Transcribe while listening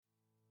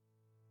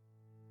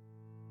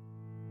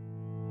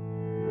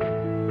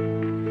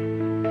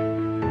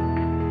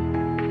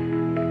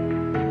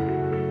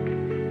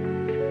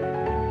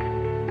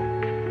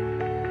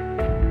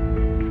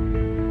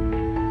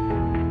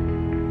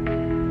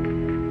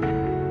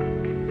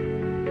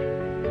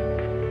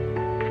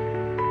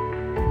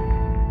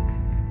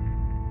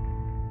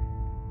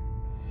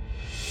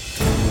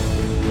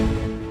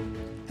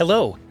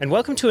Hello, and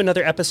welcome to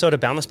another episode of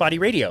Boundless Body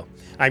Radio.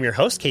 I'm your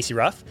host, Casey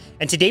Ruff,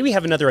 and today we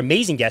have another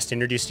amazing guest to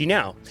introduce to you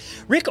now.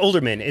 Rick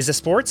Olderman is a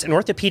sports and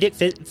orthopedic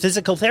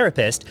physical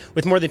therapist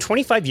with more than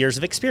 25 years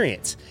of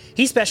experience.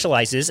 He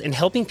specializes in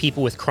helping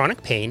people with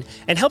chronic pain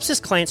and helps his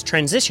clients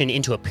transition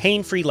into a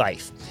pain-free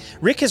life.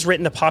 Rick has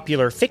written the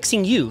popular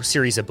Fixing You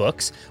series of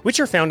books,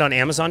 which are found on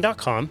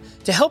Amazon.com,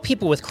 to help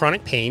people with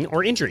chronic pain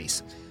or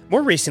injuries.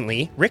 More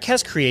recently, Rick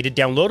has created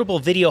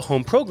downloadable video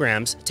home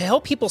programs to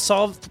help people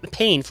solve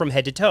pain from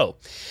head to toe.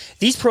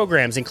 These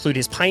programs include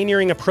his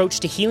pioneering approach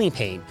to healing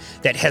pain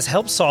that has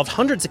helped solve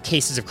hundreds of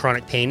cases of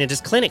chronic pain at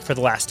his clinic for the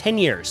last 10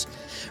 years.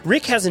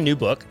 Rick has a new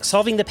book,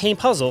 Solving the Pain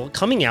Puzzle,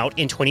 coming out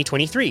in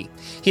 2023.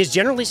 He has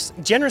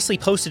generously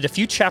posted a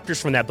few chapters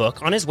from that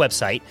book on his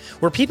website,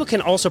 where people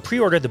can also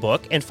pre-order the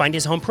book and find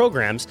his home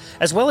programs,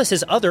 as well as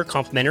his other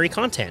complimentary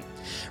content.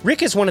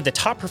 Rick is one of the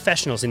top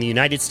professionals in the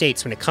United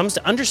States when it comes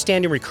to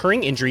understanding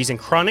recurring injuries and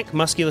chronic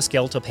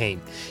musculoskeletal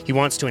pain. He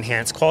wants to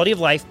enhance quality of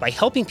life by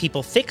helping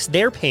people fix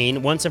their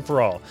pain once and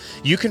for all.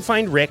 You can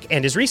find Rick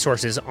and his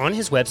resources on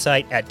his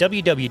website at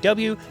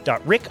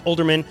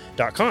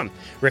www.rickolderman.com.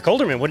 Rick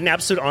Olderman, what an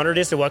absolute honor it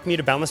is to welcome you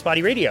to Boundless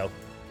Body Radio.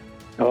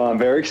 Oh, I'm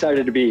very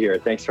excited to be here.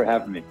 Thanks for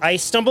having me. I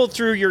stumbled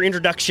through your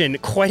introduction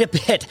quite a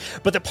bit,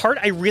 but the part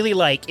I really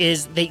like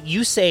is that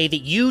you say that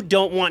you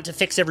don't want to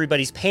fix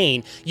everybody's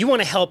pain. You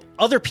want to help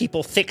other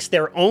people fix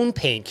their own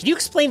pain. Can you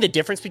explain the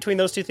difference between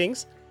those two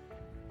things?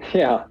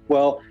 Yeah,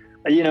 well,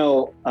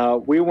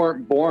 we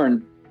weren't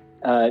born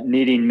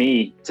needing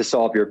me to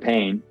solve your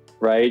pain,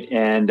 right?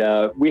 And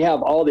we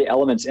have all the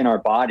elements in our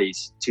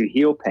bodies to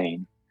heal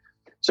pain.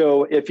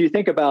 So if you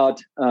think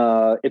about,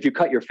 if you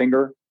cut your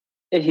finger,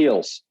 it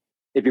heals.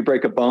 If you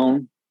break a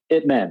bone,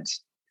 it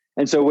mends.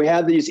 And so we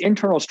have these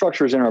internal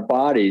structures in our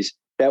bodies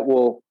that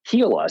will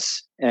heal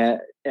us. And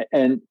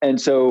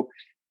so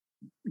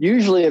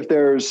usually if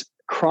there's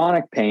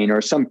chronic pain or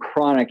some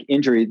chronic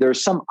injury,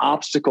 there's some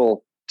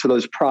obstacle to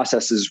those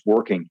processes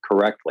working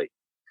correctly.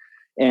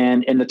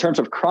 And in the terms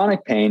of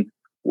chronic pain,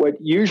 what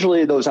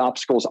usually those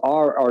obstacles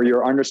are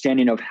your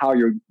understanding of how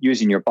you're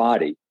using your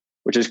body,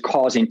 which is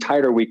causing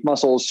tight or weak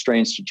muscles,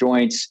 strains to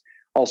joints,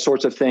 all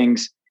sorts of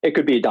things. It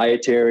could be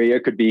dietary,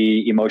 it could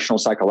be emotional,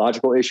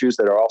 psychological issues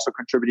that are also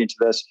contributing to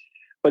this.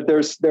 But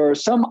there are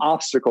some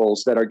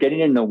obstacles that are getting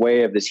in the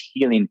way of this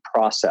healing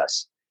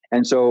process.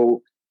 And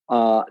so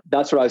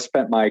that's what I've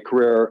spent my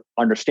career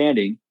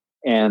understanding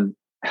and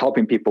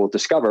helping people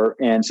discover.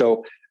 And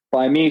so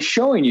by me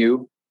showing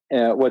you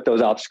what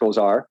those obstacles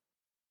are,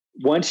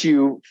 once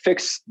you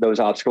fix those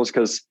obstacles,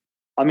 because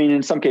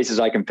in some cases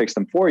I can fix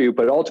them for you,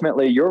 but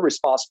ultimately you're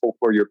responsible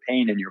for your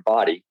pain in your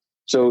body.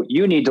 So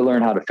you need to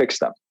learn how to fix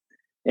them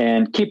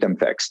and keep them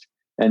fixed.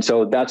 And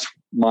so that's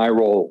my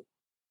role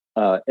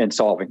in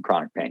solving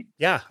chronic pain.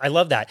 Yeah, I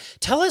love that.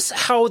 Tell us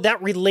how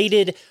that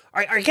related,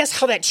 I guess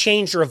how that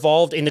changed or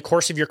evolved in the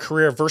course of your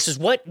career versus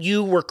what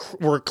you were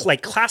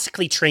like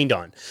classically trained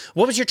on.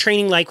 What was your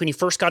training like when you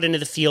first got into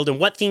the field, and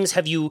what things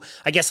have you,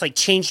 I guess, like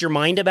changed your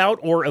mind about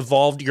or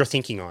evolved your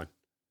thinking on?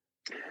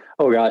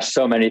 Oh gosh,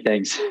 so many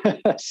things.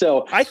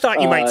 So I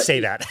thought you might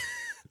say that.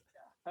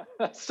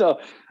 So,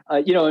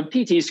 in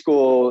PT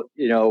school,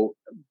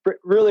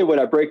 really what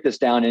I break this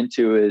down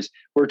into is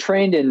we're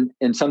trained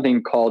in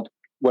something called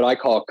what I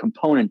call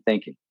component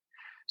thinking.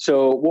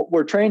 So what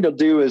we're trained to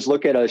do is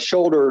look at a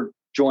shoulder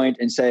joint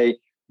and say,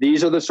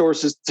 these are the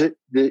sources,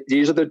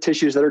 these are the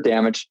tissues that are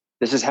damaged.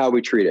 This is how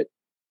we treat it.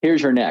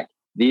 Here's your neck.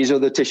 These are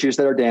the tissues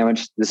that are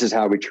damaged. This is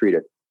how we treat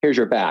it. Here's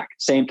your back.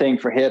 Same thing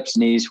for hips,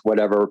 knees,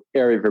 whatever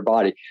area of your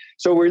body.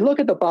 So we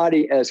look at the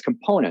body as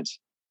components.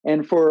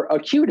 And for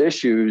acute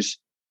issues,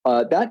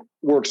 that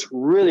works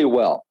really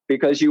well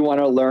because you want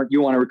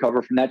to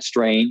recover from that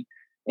strain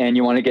and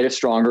you want to get it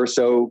stronger.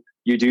 So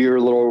you do your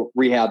little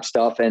rehab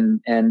stuff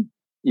and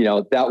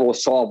that will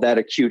solve that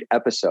acute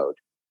episode.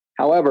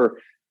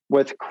 However,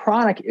 with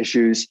chronic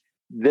issues,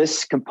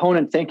 this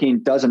component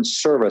thinking doesn't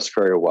serve us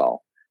very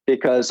well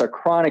because a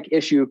chronic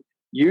issue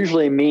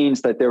usually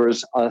means that there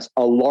is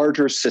a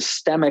larger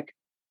systemic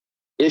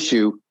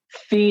issue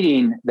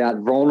feeding that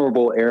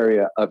vulnerable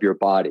area of your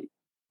body.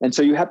 And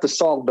so you have to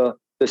solve the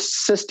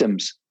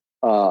systems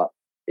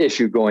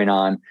issue going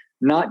on,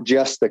 not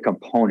just the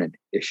component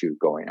issue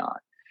going on.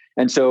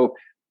 And so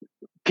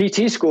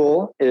PT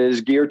school is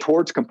geared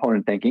towards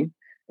component thinking.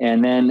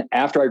 And then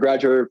after I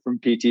graduated from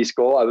PT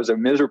school, I was a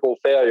miserable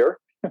failure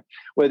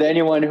with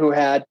anyone who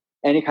had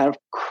any kind of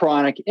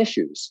chronic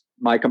issues.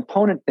 My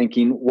component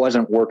thinking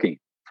wasn't working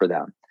for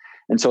them.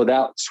 And so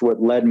that's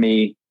what led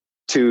me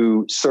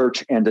to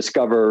search and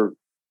discover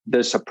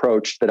this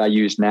approach that I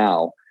use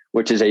now,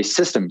 which is a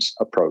systems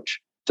approach.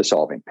 to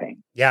solving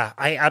pain. Yeah,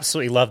 I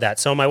absolutely love that.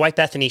 So my wife,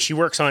 Bethany, she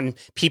works on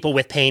people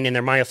with pain in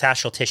their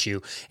myofascial tissue.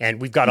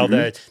 And we've got all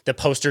the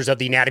posters of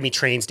the anatomy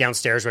trains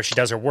downstairs where she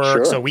does her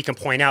work. Sure. So we can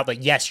point out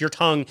that, yes, your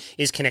tongue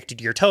is connected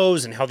to your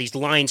toes and how these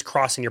lines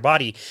cross in your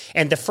body.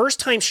 And the first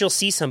time she'll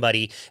see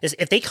somebody is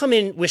if they come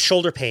in with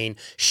shoulder pain,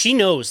 she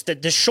knows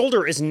that the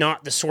shoulder is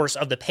not the source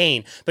of the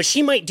pain, but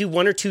she might do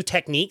one or two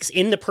techniques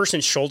in the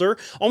person's shoulder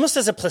almost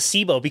as a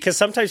placebo, because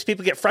sometimes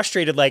people get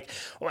frustrated. Like,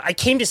 I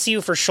came to see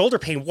you for shoulder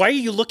pain. Why are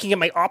you looking at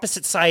my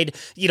opposite side,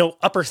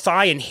 upper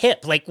thigh and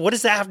hip? Like, what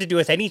does that have to do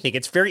with anything?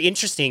 It's very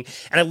interesting.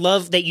 And I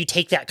love that you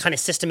take that kind of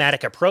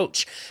systematic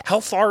approach. How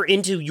far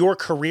into your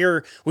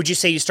career would you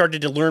say you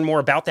started to learn more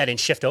about that and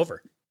shift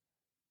over?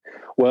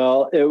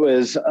 Well, it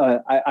was,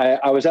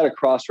 I was at a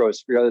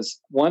crossroads, because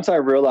once I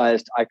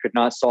realized I could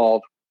not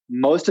solve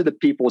most of the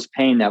people's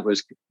pain that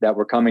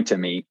were coming to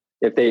me,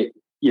 if they,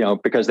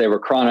 because they were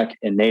chronic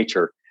in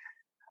nature,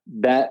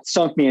 that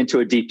sunk me into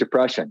a deep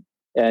depression.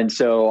 And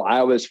so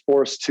I was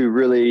forced to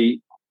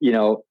really,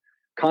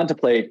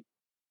 contemplate,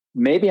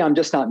 maybe I'm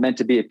just not meant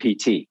to be a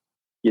PT.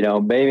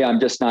 Maybe I'm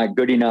just not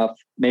good enough.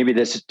 Maybe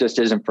this just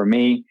isn't for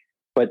me.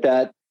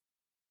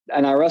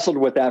 And I wrestled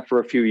with that for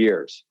a few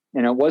years.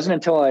 And it wasn't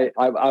until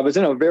I was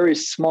in a very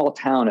small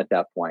town at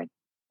that point,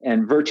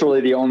 and virtually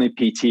the only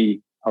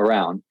PT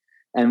around.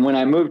 And when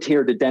I moved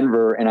here to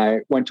Denver and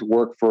I went to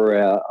work for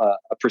a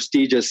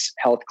prestigious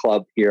health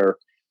club here,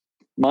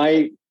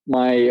 my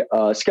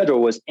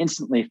schedule was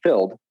instantly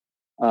filled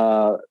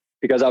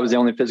because I was the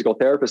only physical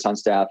therapist on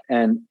staff,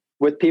 and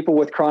with people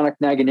with chronic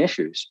nagging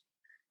issues.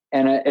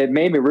 And it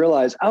made me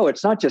realize,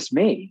 it's not just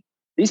me.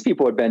 These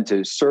people had been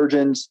to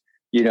surgeons,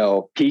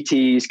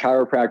 PTs,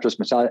 chiropractors,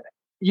 massage,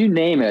 you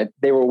name it.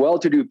 They were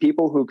well-to-do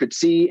people who could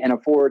see and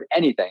afford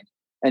anything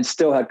and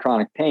still had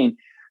chronic pain.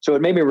 So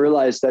it made me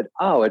realize that,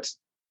 it's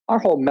our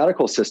whole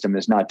medical system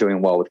is not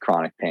doing well with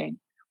chronic pain.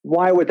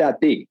 Why would that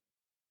be?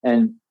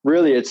 And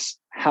really, it's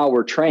how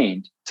we're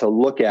trained to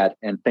look at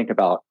and think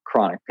about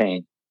chronic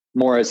pain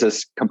more as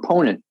this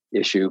component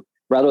issue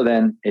rather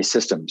than a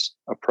systems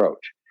approach.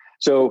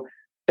 So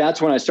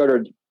that's when I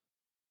started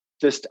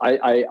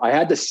I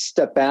had to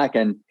step back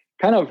and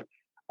kind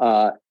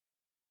of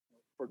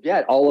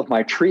forget all of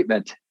my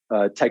treatment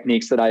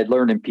techniques that I had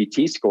learned in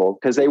PT school,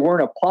 because they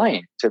weren't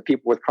applying to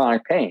people with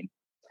chronic pain.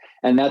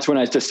 And that's when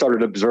I just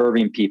started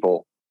observing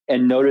people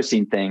and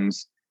noticing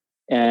things.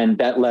 And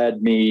that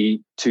led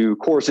me to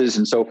courses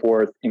and so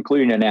forth,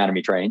 including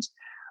anatomy trains,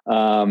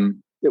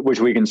 which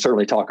we can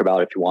certainly talk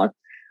about if you want,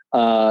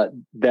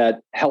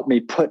 that helped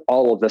me put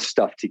all of this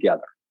stuff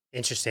together.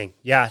 Interesting.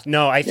 Yeah.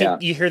 No, I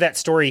think you hear that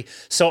story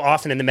so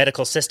often in the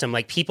medical system,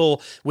 like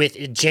people with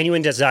a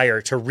genuine desire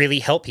to really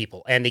help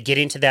people, and they get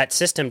into that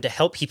system to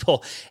help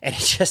people, and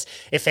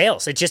it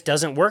fails. It just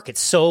doesn't work.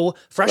 It's so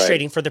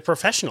frustrating for the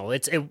professional.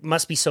 It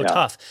must be so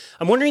tough.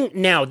 I'm wondering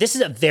now, this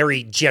is a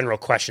very general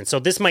question, so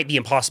this might be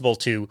impossible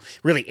to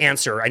really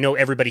answer. I know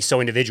everybody's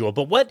so individual,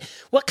 but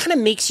what kind of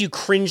makes you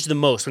cringe the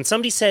most when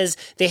somebody says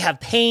they have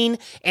pain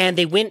and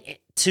they went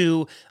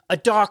to a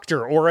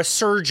doctor or a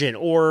surgeon,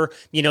 or,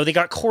 they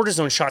got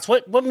cortisone shots?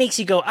 What makes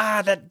you go,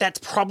 that's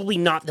probably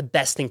not the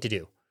best thing to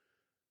do?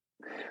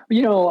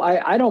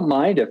 I don't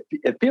mind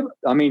if people,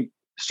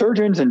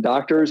 surgeons and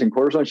doctors and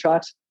cortisone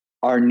shots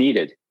are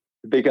needed,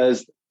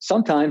 because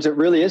sometimes it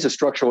really is a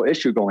structural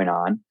issue going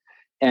on.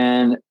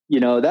 And,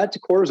 that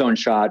cortisone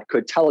shot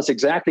could tell us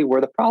exactly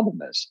where the problem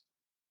is,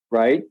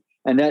 right?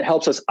 And that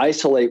helps us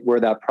isolate where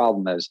that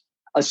problem is,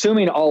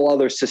 assuming all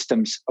other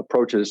systems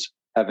approaches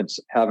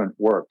haven't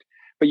worked.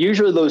 But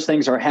usually those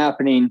things are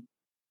happening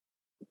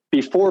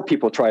before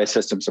people try a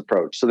systems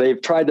approach. So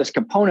they've tried this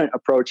component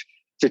approach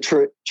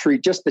to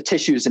treat just the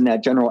tissues in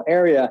that general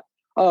area.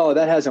 Oh,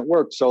 that hasn't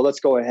worked, so let's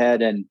go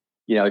ahead and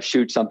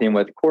shoot something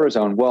with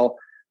cortisone. Well,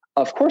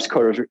 of course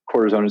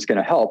cortisone is going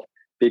to help,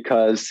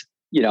 because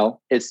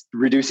it's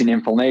reducing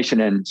inflammation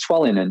and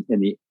swelling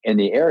in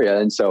the area.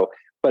 And so,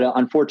 but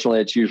unfortunately,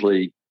 it's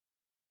usually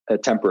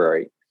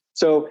temporary.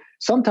 So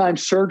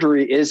sometimes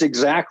surgery is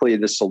exactly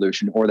the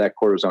solution, or that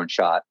cortisone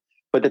shot.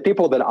 But the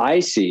people that I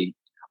see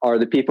are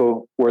the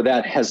people where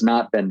that has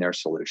not been their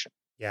solution.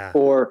 Yeah.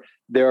 Or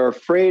they're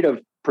afraid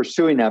of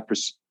pursuing that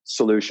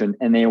solution,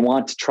 and they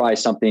want to try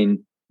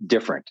something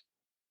different.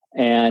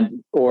 I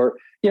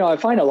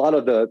find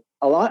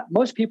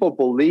most people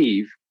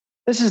believe,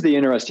 this is the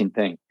interesting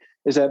thing,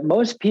 is that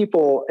most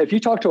people, if you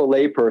talk to a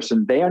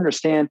layperson, they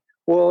understand,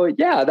 well,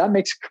 yeah, that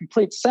makes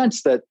complete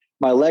sense that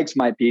my legs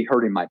might be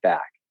hurting my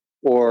back,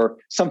 or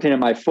something in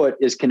my foot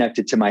is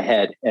connected to my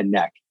head and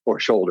neck or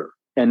shoulder.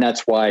 And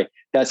that's why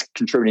that's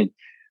contributing.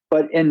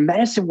 But in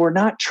medicine, we're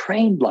not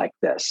trained like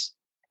this.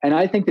 And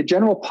I think the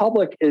general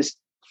public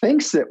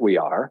thinks that we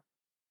are,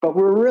 but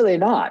we're really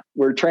not.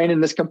 We're trained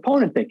in this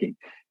component thinking,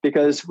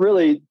 because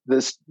really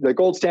the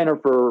gold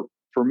standard for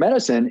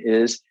medicine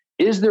is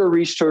there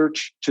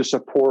research to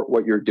support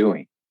what you're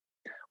doing?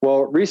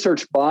 Well,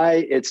 research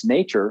by its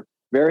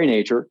very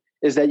nature,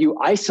 is that you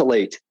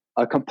isolate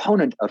a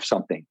component of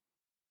something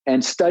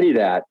and study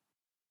that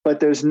but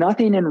there's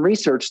nothing in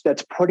research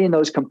that's putting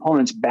those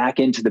components back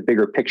into the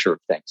bigger picture of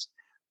things.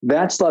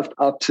 That's left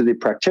up to the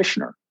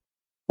practitioner.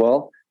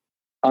 Well,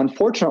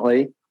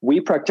 unfortunately, we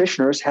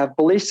practitioners have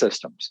belief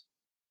systems.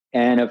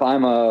 And if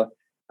I'm a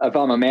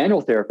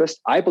manual therapist,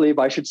 I believe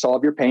I should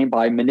solve your pain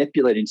by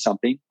manipulating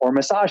something or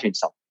massaging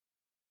something.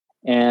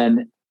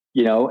 And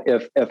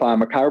if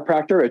I'm a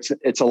chiropractor,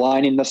 it's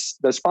aligning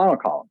the spinal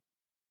column.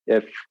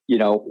 If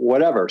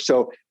whatever.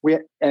 So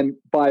and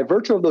by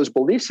virtue of those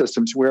belief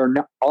systems, we're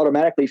not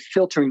automatically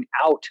filtering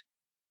out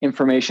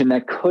information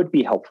that could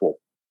be helpful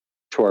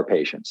to our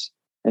patients.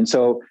 And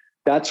so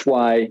that's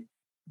why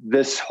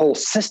this whole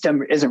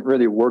system isn't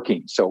really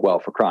working so well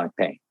for chronic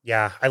pain.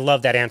 Yeah, I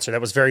love that answer.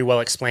 That was very well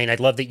explained. I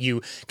love that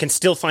you can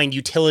still find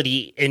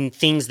utility in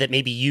things that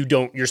maybe you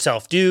don't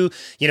yourself do.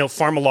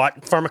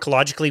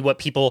 Pharmacologically, what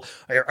people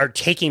are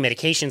taking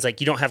medications,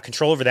 like you don't have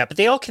control over that, but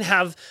they all can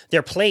have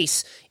their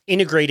place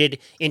integrated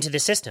into the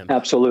system.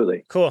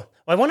 Absolutely. Cool.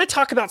 Well, I want to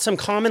talk about some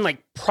common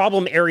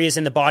problem areas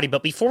in the body,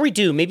 but before we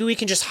do, maybe we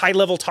can just high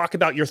level talk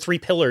about your 3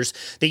 pillars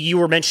that you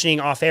were mentioning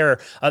off air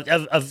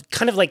of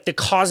kind of like the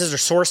causes or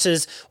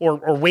sources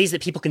or ways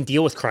that people can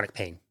deal with chronic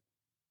pain.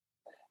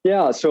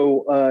 Yeah.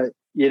 So,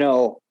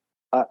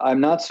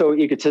 I'm not so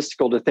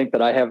egotistical to think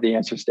that I have the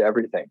answers to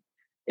everything.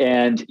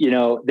 And,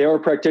 there are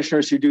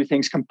practitioners who do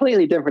things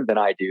completely different than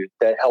I do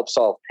that help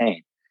solve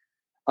pain.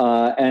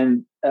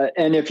 And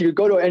if you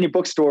go to any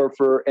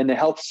bookstore in the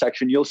health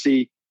section, you'll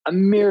see a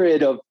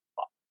myriad of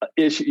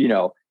issues,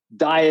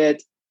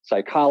 diet,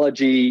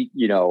 psychology,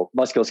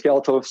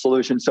 musculoskeletal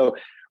solutions. So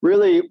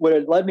really what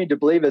it led me to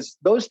believe is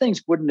those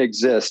things wouldn't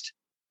exist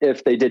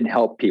if they didn't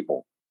help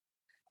people.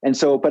 And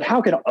so, but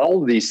how can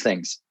all of these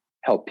things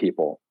help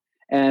people?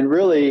 And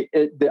really,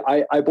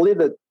 I believe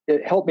that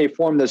it helped me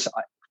form this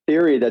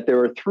theory that there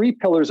are 3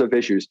 pillars of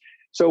issues.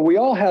 So we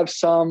all have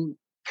some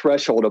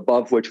threshold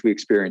above which we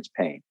experience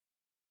pain.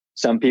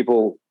 Some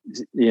people,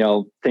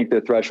 think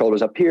the threshold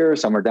is up here,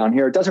 some are down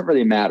here. It doesn't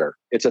really matter.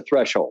 It's a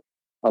threshold.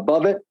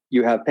 Above it,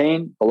 you have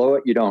pain. Below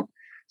it, you don't.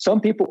 Some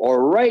people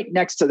are right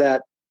next to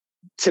that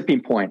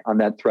tipping point on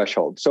that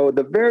threshold. So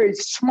the very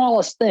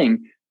smallest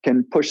thing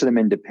can push them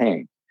into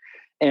pain.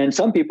 And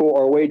some people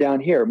are way down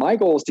here. My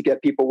goal is to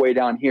get people way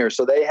down here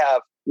so they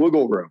have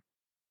wiggle room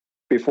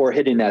before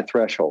hitting that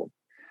threshold.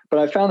 But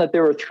I found that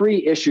there are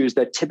 3 issues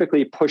that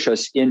typically push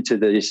us into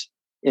this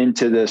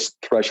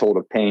threshold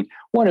of pain.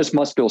 One is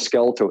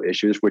musculoskeletal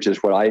issues, which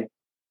is what I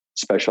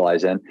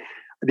specialize in.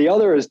 The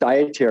other is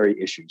dietary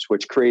issues,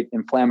 which create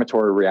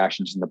inflammatory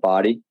reactions in the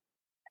body.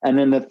 And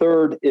then the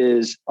third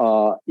is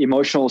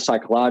emotional,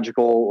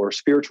 psychological, or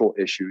spiritual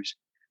issues.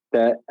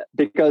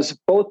 Because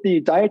both the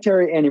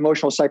dietary and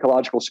emotional,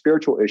 psychological,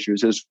 spiritual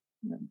issues,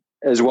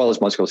 as well as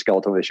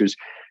musculoskeletal issues,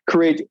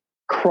 create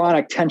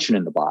chronic tension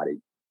in the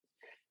body.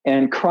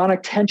 And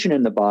chronic tension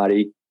in the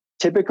body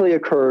typically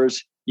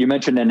occurs. You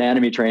mentioned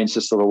anatomy trains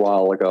just a little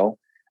while ago.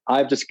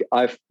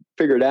 I've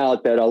figured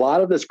out that a lot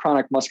of this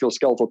chronic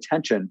musculoskeletal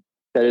tension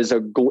that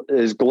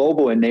is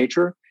global in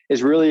nature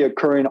is really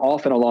occurring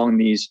often along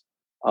these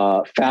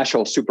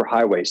fascial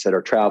superhighways that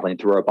are traveling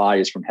through our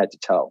bodies from head to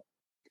toe.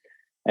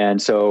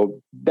 And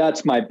so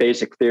that's my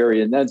basic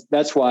theory. And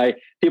that's why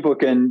people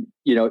can,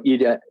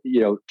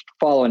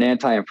 follow an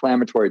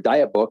anti-inflammatory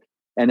diet book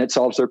and it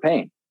solves their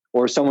pain.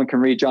 Or someone can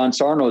read John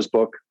Sarno's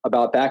book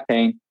about back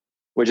pain,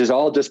 which is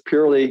all just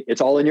purely, it's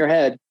all in your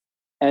head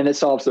and it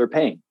solves their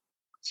pain.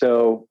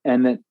 So,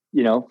 and then,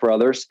 for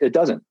others, it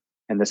doesn't.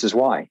 And this is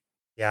why.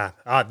 Yeah,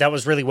 that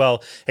was really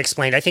well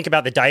explained. I think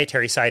about the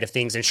dietary side of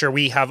things, and sure,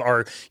 we have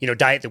our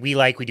diet that we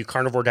like. We do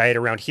carnivore diet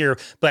around here,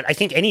 but I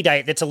think any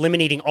diet that's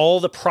eliminating all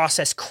the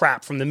processed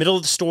crap from the middle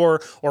of the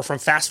store or from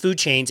fast food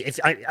chains.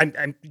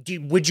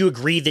 Would you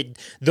agree that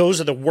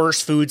those are the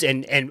worst foods?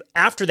 And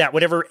after that,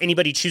 whatever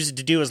anybody chooses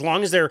to do, as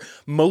long as they're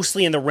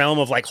mostly in the realm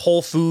of like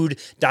whole food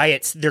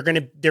diets, they're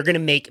gonna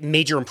make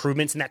major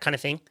improvements in that kind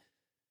of thing.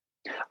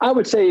 I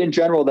would say in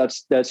general,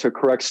 that's a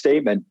correct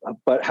statement.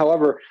 But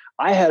however,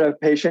 I had a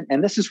patient,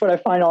 and this is what I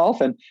find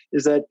often,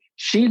 is that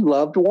she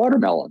loved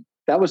watermelon.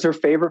 That was her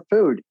favorite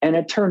food. And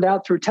it turned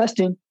out through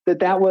testing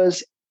that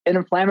was an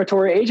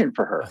inflammatory agent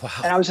for her. Wow.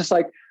 And I was just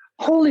like,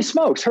 holy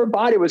smokes, her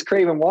body was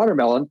craving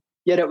watermelon,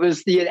 yet it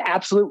was the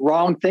absolute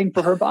wrong thing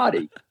for her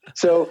body.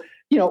 So,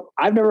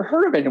 I've never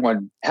heard of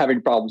anyone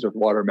having problems with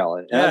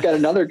watermelon. And I've got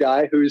another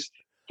guy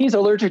he's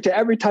allergic to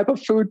every type of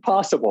food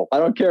possible. I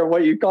don't care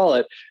what you call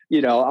it.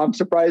 I'm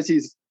surprised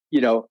he's,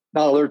 not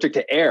allergic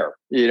to air,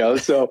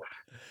 so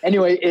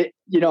anyway,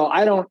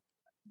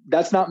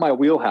 that's not my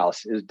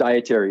wheelhouse is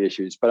dietary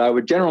issues, but I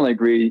would generally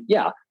agree.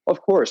 Yeah,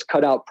 of course,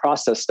 cut out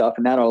processed stuff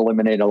and that'll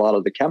eliminate a lot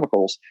of the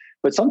chemicals,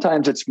 but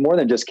sometimes it's more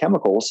than just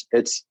chemicals.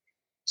 It's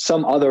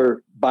some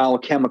other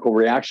biochemical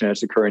reaction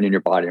that's occurring in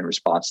your body in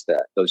response to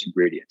those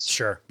ingredients.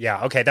 Sure.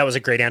 Yeah. Okay. That was a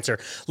great answer.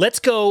 Let's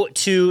go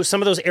to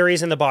some of those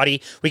areas in the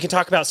body. We can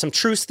talk about some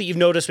truths that you've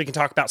noticed. We can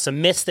talk about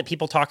some myths that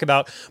people talk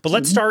about, but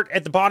let's start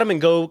at the bottom and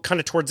go kind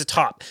of towards the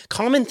top.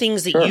 Common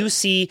things that you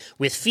see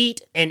with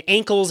feet and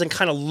ankles and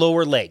kind of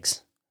lower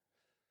legs.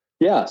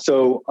 Yeah.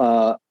 So,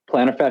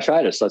 plantar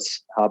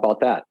fasciitis. How about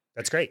that?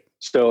 That's great.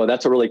 So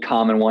that's a really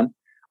common one.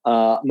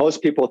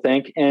 Most people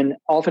think, and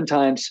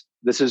oftentimes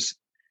this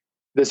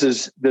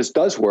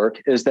does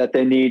work, is that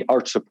they need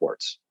arch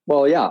supports.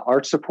 Well, yeah,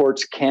 arch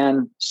supports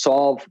can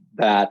solve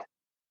that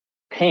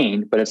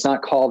pain, but it's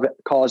not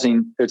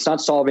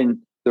solving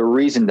the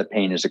reason the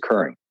pain is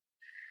occurring.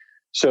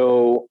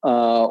 So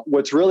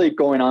what's really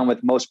going on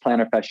with most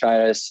plantar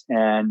fasciitis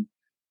and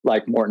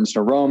like Morton's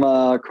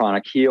neuroma,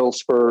 chronic heel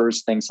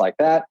spurs, things like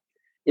that,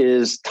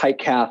 is tight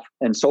calf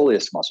and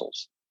soleus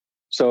muscles.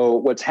 So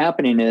what's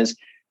happening is,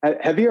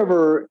 have you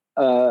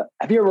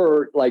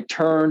ever like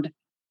turned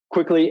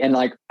quickly and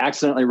like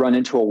accidentally run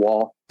into a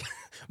wall?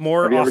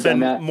 More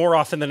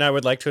often than I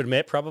would like to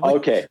admit, probably.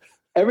 Okay.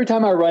 Every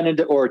time I run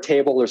into or a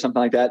table or something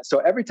like that. So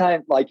every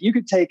time, like you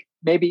could take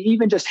maybe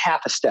even just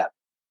half a step.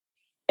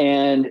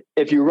 And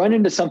if you run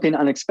into something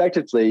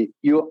unexpectedly,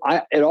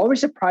 it always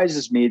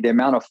surprises me the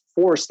amount of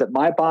force that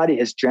my body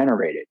has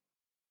generated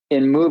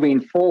in moving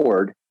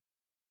forward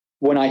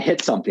when I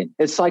hit something.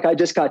 It's like I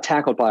just got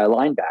tackled by a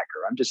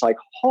linebacker. I'm just like,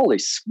 holy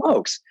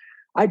smokes,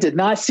 I did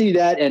not see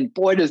that. And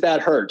boy, does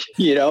that hurt,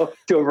 to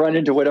have run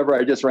into whatever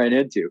I just ran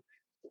into.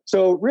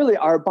 So really,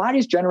 our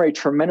bodies generate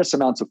tremendous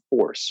amounts of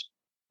force,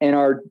 and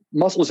our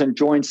muscles and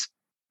joints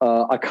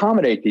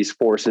accommodate these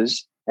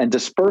forces and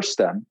disperse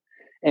them.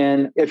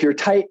 And if you're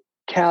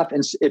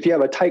if you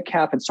have a tight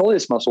calf and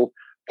soleus muscle,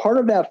 part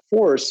of that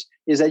force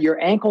is that your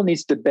ankle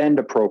needs to bend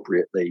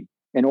appropriately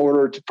in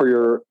order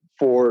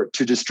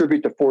to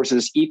distribute the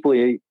forces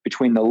equally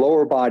between the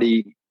lower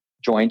body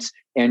joints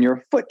and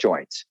your foot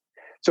joints.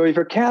 So if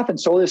your calf and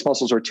soleus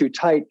muscles are too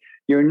tight,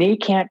 your knee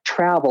can't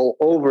travel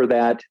over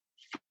that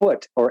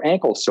foot or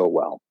ankle so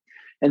well.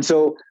 And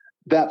so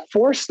that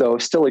force, though,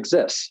 still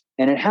exists,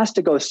 and it has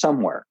to go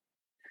somewhere.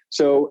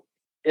 So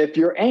if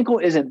your ankle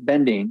isn't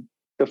bending,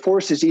 the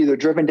force is either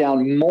driven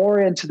down more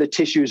into the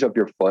tissues of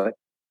your foot,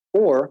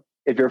 or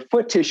if your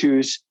foot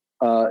tissues,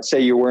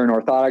 say you're wearing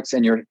orthotics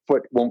and your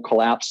foot won't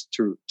collapse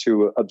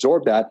to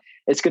absorb that,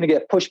 it's going to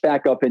get pushed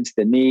back up into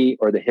the knee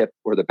or the hip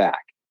or the back.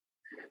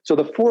 So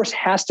the force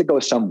has to go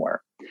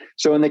somewhere.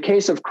 So in the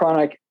case of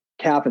chronic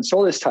calf and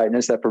soleus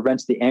tightness that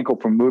prevents the ankle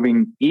from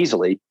moving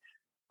easily,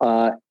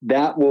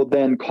 that will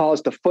then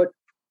cause the foot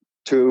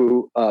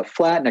to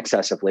flatten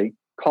excessively,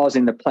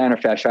 causing the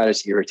plantar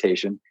fasciitis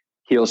irritation,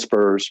 heel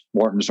spurs,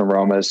 Morton's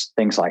neuromas,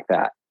 things like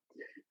that.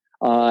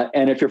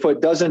 And if your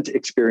foot doesn't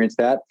experience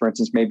that, for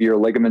instance, maybe your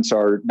ligaments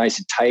are nice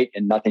and tight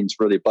and nothing's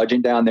really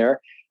budging down there,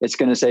 it's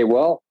going to say,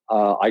 well,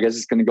 I guess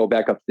it's going to go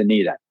back up to the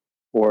knee then,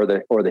 or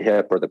the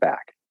hip or the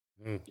back.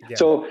 Yeah.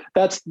 So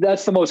that's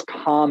the most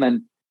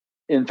common.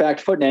 In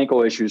fact, foot and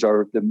ankle issues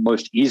are the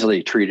most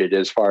easily treated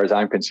as far as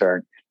I'm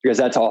concerned, because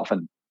that's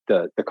often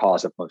the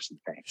cause of most of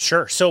the pain.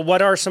 Sure. So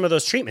what are some of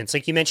those treatments?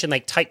 Like you mentioned,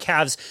 like tight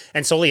calves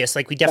and soleus,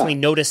 like we definitely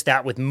notice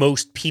that with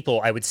most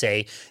people, I would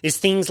say, is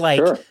things like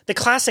the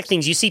classic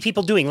things you see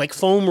people doing, like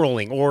foam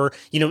rolling, or,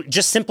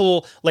 just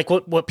simple, like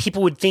what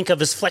people would think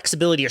of as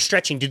flexibility or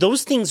stretching. Do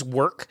those things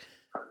work?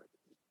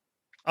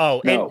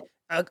 Oh, no.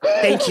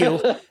 Thank you.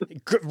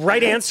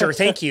 Right answer.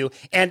 Thank you.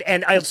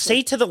 And I'll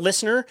say to the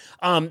listener,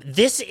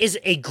 this is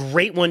a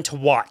great one to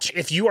watch.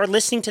 If you are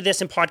listening to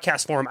this in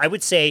podcast form, I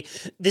would say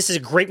this is a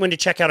great one to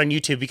check out on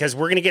YouTube, because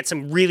we're going to get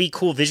some really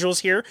cool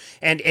visuals here.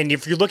 And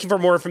if you're looking for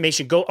more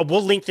information,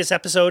 we'll link this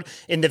episode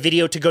in the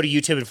video to go to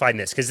YouTube and find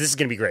this, because this is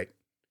going to be great.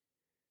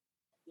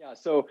 Yeah.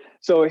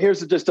 So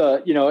here's just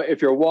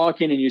if you're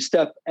walking and you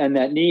step and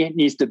that knee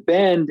needs to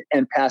bend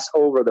and pass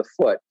over the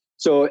foot.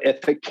 So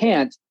if it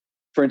can't,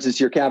 for instance,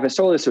 your calf and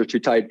soleus are too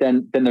tight,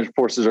 then the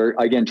forces are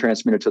again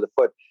transmitted to the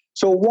foot.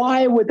 So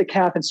why would the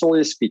calf and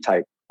soleus be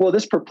tight? Well,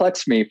 this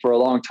perplexed me for a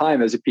long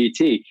time as a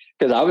PT,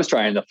 because I was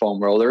trying the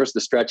foam rollers, the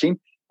stretching,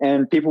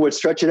 and people would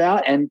stretch it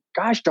out, and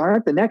gosh darn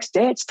it, the next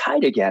day it's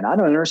tight again. I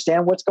don't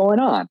understand what's going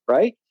on,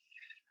 right?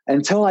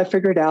 Until I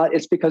figured out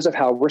it's because of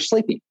how we're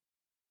sleeping.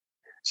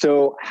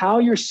 So how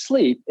you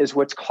sleep is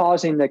what's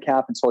causing the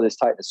calf and soleus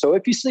tightness. So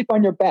if you sleep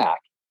on your back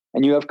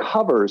and you have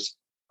covers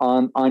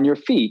on your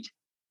feet,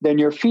 then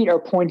your feet are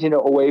pointing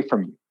away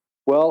from you.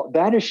 Well,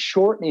 that is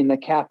shortening the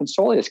calf and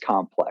soleus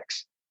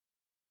complex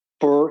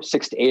for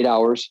 6 to 8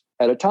 hours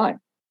at a time.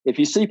 If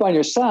you sleep on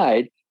your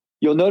side,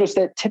 you'll notice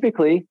that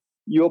typically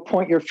you'll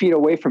point your feet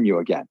away from you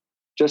again,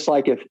 just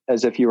like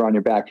as if you were on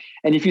your back.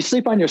 And if you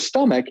sleep on your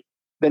stomach,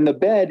 then the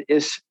bed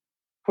is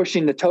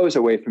pushing the toes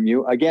away from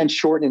you, again,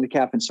 shortening the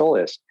calf and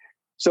soleus.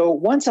 So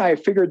once I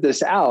figured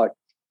this out,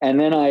 and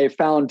then I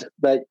found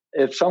that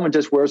if someone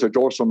just wears a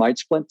dorsal night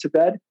splint to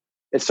bed,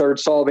 it started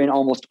solving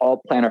almost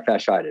all plantar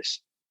fasciitis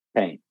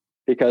pain,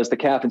 because the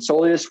calf and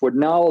soleus would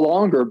no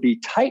longer be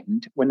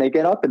tightened when they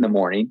get up in the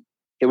morning.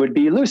 It would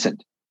be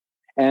loosened.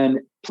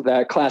 And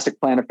that classic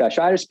plantar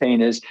fasciitis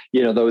pain is,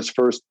 those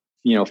first,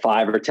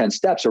 5 or 10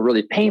 steps are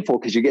really painful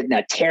because you're getting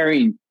that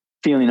tearing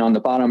feeling on the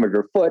bottom of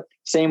your foot.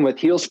 Same with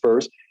heel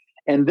spurs.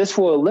 And this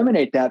will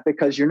eliminate that,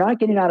 because you're not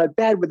getting out of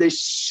bed with a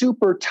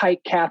super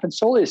tight calf and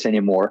soleus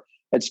anymore.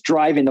 It's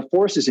driving the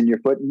forces in your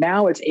foot.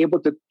 Now it's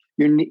able to,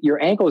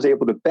 your ankle is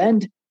able to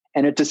bend,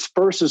 and it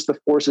disperses the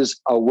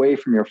forces away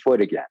from your foot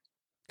again.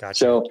 Gotcha.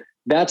 So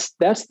That's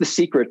the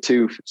secret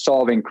to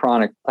solving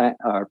chronic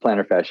plantar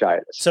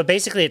fasciitis. So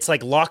basically, it's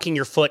like locking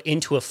your foot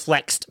into a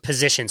flexed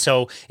position.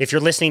 So if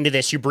you're listening to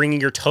this, you're bringing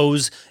your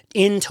toes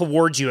in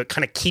towards you. It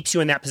kind of keeps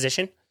you in that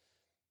position.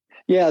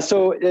 Yeah.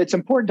 So it's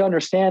important to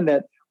understand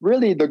that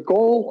really the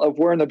goal of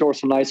wearing the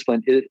dorsal night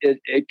splint,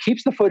 it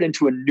keeps the foot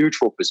into a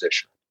neutral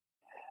position.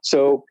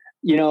 So,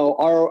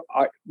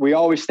 we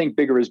always think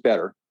bigger is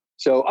better.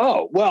 So,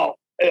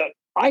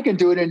 I can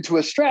do it into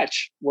a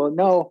stretch. Well,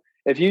 no,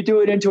 if you do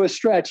it into a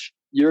stretch,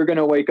 you're going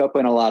to wake up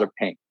in a lot of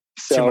pain.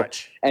 So, too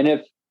much.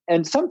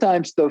 And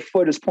sometimes the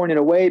foot is pointing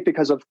away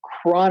because of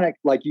chronic,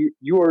 like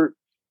you are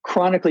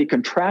chronically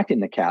contracting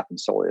the calf and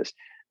soleus.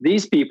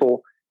 These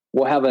people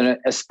will have an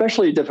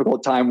especially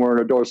difficult time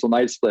wearing a dorsal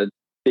night splint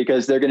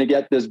because they're going to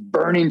get this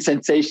burning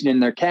sensation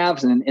in their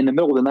calves. And in the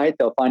middle of the night,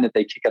 they'll find that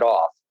they kick it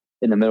off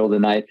in the middle of the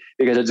night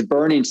because it's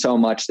burning so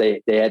much,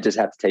 they just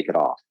have to take it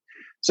off.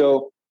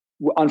 So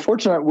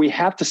unfortunately, we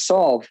have to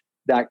solve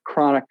that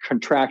chronic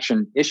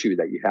contraction issue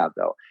that you have,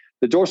 though.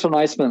 The dorsal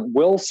night splint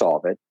will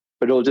solve it,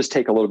 but it'll just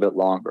take a little bit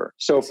longer.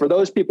 So for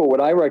those people, what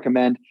I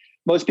recommend,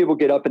 most people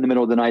get up in the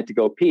middle of the night to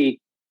go pee,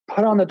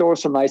 put on the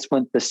dorsal night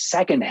splint the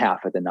second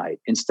half of the night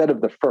instead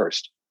of the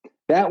first.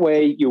 That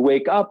way you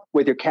wake up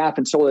with your calf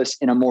and soleus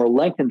in a more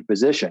lengthened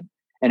position,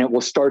 and it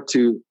will start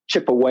to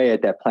chip away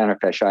at that plantar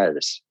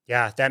fasciitis.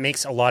 Yeah, that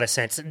makes a lot of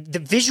sense.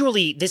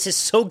 Visually, this is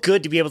so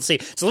good to be able to see.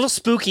 It's a little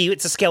spooky.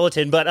 It's a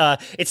skeleton,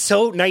 but it's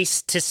so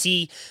nice to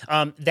see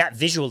that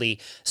visually.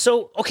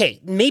 So, okay,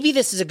 maybe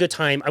this is a good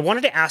time. I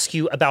wanted to ask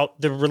you about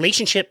the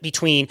relationship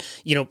between,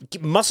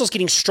 muscles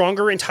getting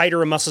stronger and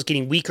tighter and muscles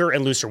getting weaker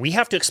and looser. We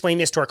have to explain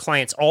this to our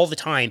clients all the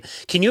time.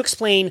 Can you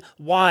explain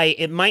why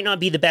it might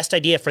not be the best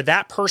idea for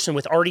that person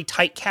with already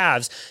tight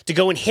calves to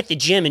go and hit the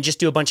gym and just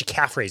do a bunch of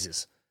calf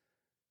raises?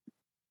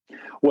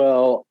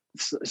 Well,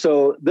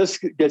 so this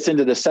gets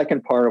into the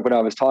second part of what I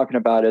was talking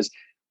about is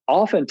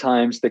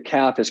oftentimes the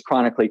calf is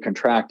chronically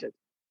contracted.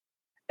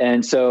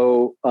 And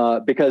so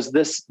because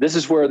this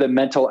is where the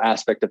mental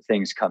aspect of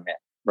things come in,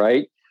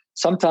 right?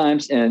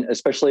 Sometimes, and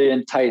especially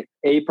in type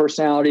A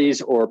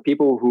personalities or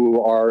people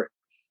who are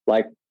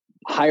like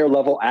higher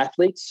level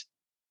athletes,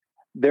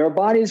 their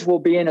bodies will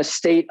be in a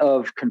state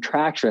of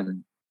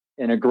contraction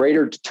to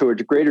a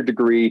greater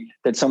degree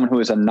than someone who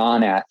is a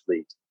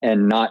non-athlete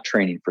and not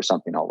training for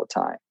something all the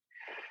time.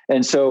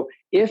 And so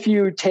if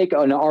you take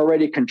an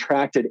already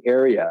contracted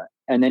area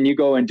and then you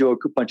go and do a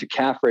bunch of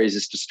calf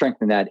raises to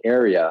strengthen that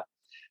area,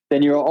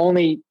 then you're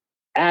only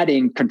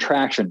adding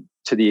contraction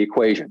to the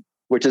equation,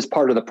 which is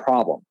part of the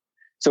problem.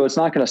 So it's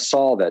not going to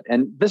solve it.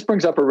 And this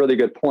brings up a really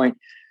good point.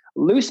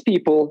 Loose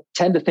people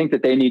tend to think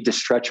that they need to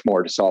stretch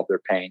more to solve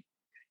their pain.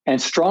 And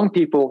strong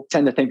people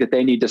tend to think that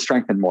they need to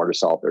strengthen more to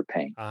solve their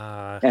pain.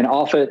 And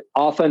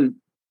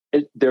often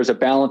there's a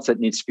balance that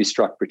needs to be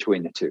struck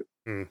between the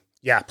two.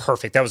 Yeah,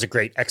 perfect. That was a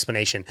great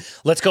explanation.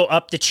 Let's go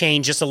up the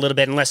chain just a little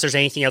bit, unless there's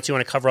anything else you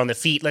want to cover on the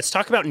feet. Let's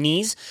talk about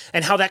knees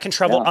and how that can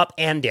travel up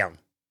and down.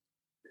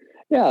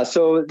 Yeah,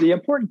 so the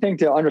important thing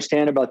to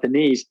understand about the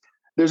knees,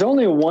 there's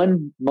only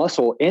one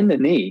muscle in the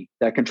knee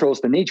that controls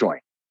the knee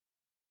joint.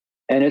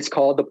 And it's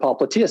called the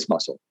popliteus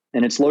muscle.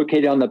 And it's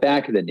located on the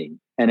back of the knee.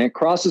 And it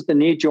crosses the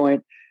knee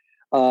joint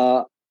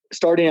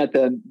starting at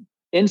the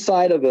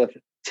inside of the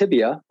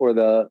tibia or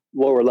the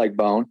lower leg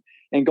bone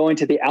and going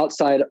to the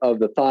outside of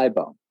the thigh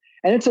bone.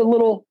 And it's a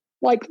little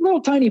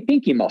tiny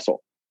pinky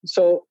muscle.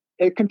 So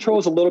it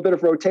controls a little bit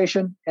of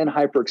rotation and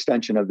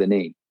hyperextension of the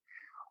knee.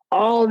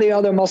 All the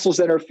other muscles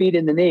that are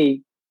feeding the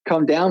knee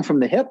come down from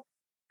the hip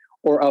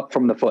or up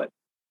from the foot.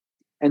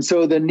 And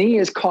so the knee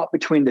is caught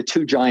between the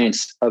two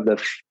giants of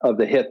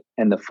the hip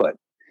and the foot.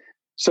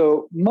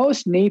 So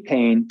most knee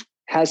pain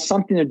has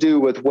something to do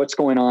with what's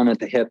going on at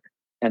the hip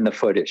and the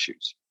foot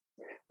issues.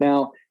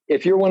 Now,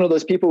 if you're one of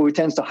those people who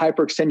tends to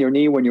hyperextend your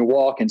knee when you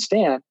walk and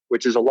stand,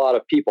 which is a lot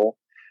of people,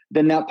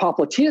 then that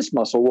popliteus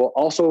muscle will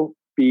also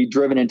be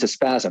driven into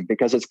spasm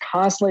because it's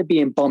constantly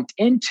being bumped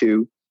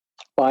into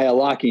by a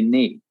locking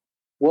knee.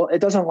 Well, it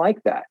doesn't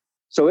like that.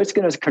 So it's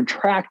going to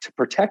contract to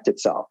protect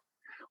itself.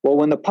 Well,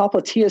 when the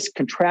popliteus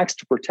contracts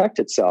to protect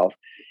itself,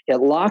 it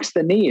locks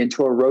the knee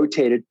into a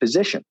rotated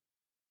position.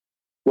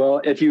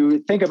 Well, if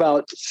you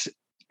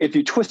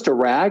twist a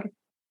rag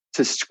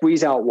to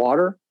squeeze out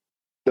water,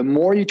 the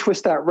more you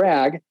twist that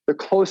rag, the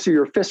closer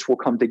your fists will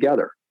come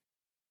together.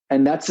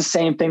 And that's the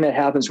same thing that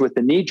happens with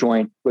the knee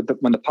joint when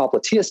the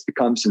popliteus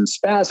becomes in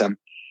spasm.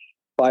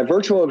 By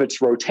virtue of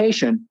its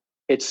rotation,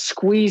 it's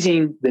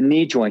squeezing the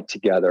knee joint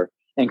together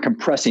and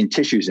compressing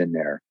tissues in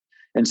there.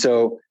 And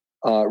so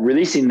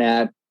releasing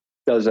that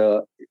goes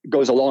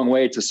a long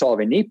way to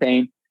solving knee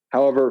pain.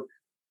 However,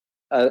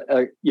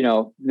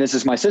 this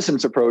is my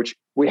systems approach.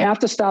 We have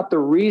to stop the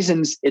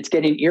reasons it's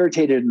getting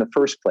irritated in the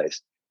first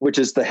place, which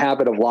is the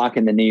habit of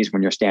locking the knees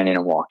when you're standing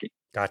and walking.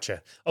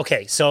 Gotcha.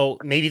 Okay, so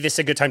maybe this is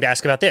a good time to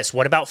ask about this.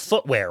 What about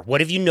footwear?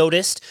 What have you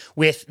noticed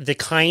with the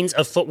kinds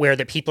of footwear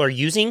that people are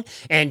using?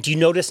 And do you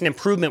notice an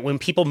improvement when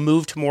people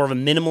move to more of a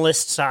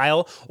minimalist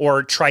style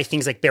or try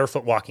things like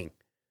barefoot walking?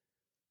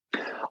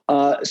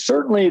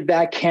 Certainly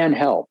that can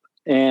help.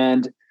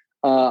 And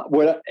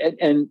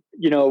That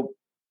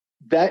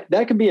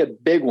can be a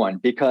big one,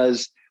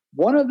 because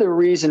one of the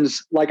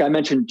reasons, like I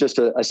mentioned just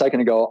a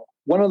second ago,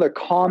 one of the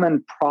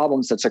common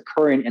problems that's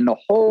occurring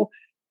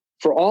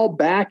for all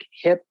back,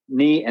 hip,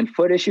 knee, and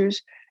foot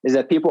issues is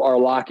that people are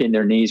locking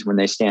their knees when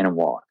they stand and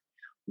walk.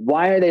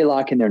 Why are they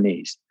locking their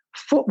knees?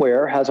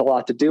 Footwear has a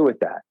lot to do with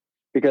that,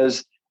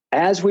 because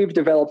as we've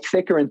developed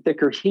thicker and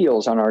thicker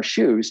heels on our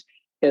shoes,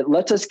 it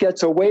lets us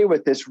get away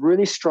with this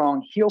really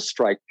strong heel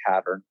strike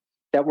pattern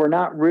that we're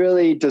not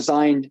really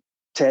designed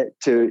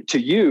to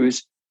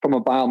use from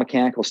a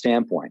biomechanical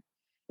standpoint.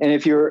 And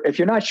if you're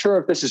not sure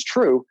if this is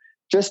true,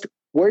 just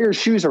wear your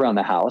shoes around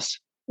the house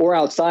or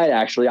outside,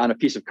 actually, on a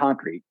piece of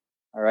concrete.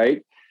 All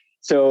right.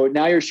 So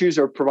now your shoes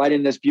are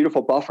providing this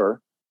beautiful buffer,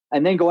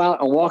 and then go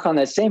out and walk on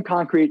that same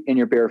concrete in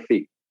your bare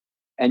feet.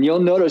 And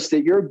you'll notice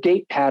that your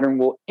gait pattern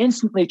will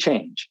instantly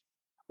change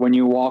when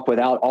you walk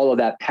without all of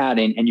that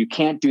padding, and you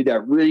can't do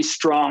that really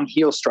strong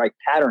heel strike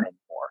pattern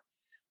anymore.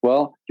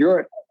 Well,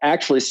 you're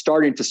actually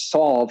starting to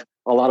solve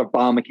a lot of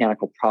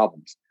biomechanical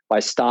problems by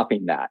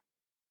stopping that.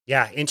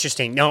 Yeah,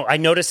 interesting. No, I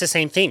noticed the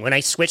same thing when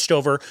I switched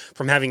over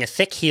from having a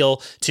thick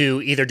heel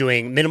to either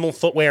doing minimal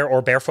footwear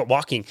or barefoot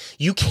walking.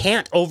 You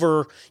can't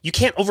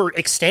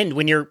overextend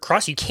when you're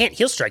crossing. You can't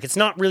heel strike. It's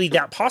not really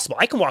that possible.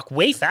 I can walk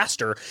way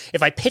faster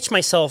if I pitch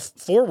myself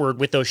forward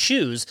with those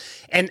shoes.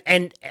 And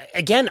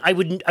again, I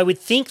would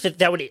think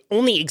that would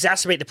only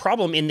exacerbate the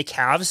problem in the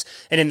calves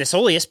and in the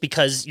soleus,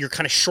 because you're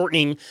kind of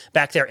shortening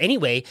back there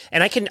anyway.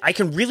 And I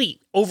can really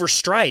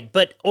overstride,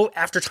 but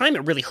after time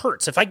it really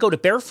hurts. If I go to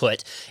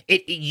barefoot,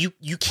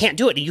 you can't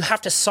do it. You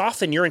have to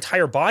soften your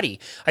entire body.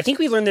 I think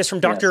we learned this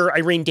from Dr.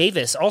 Irene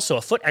Davis, also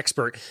a foot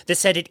expert, that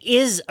said it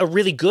is a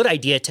really good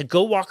idea to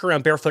go walk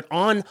around barefoot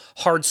on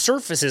hard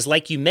surfaces,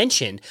 like you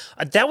mentioned.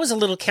 That was a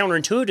little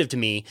counterintuitive to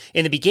me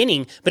in the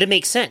beginning, but it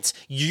makes sense.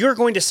 You're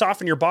going to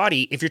soften your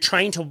body if you're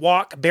trying to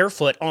walk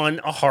barefoot on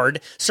a hard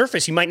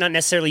surface. You might not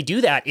necessarily do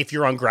that if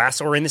you're on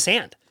grass or in the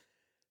sand.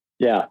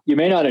 Yeah, you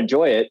may not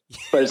enjoy it,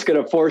 but it's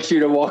going to force you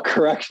to walk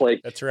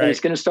correctly. That's right. And it's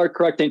going to start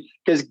correcting,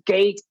 because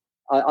gait,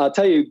 I'll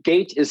tell you,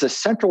 gait is a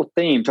central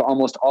theme to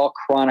almost all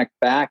chronic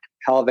back,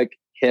 pelvic,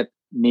 hip,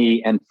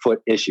 knee, and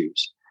foot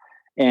issues.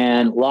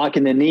 And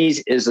locking the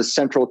knees is a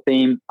central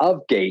theme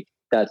of gait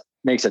that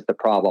makes it the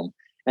problem.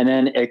 And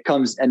then it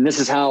comes, and this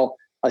is how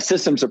a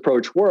systems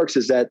approach works,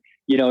 is that,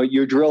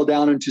 you drill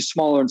down into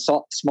smaller and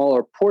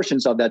smaller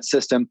portions of that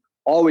system,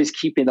 always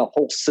keeping the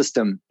whole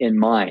system in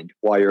mind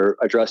while you're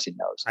addressing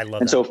those. I love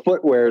that. And so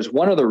footwear is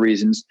one of the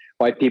reasons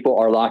why people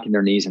are locking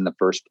their knees in the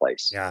first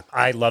place. Yeah,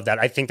 I love that.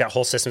 I think that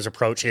whole systems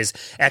approach is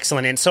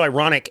excellent and so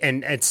ironic,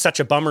 and it's such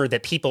a bummer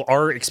that people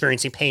are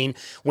experiencing pain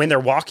when they're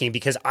walking,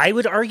 because I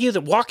would argue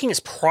that walking is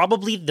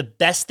probably the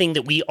best thing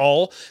that we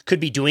all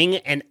could be doing.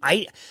 And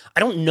I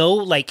don't know,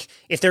 like,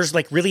 if there's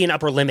like really an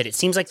upper limit. It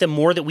seems like the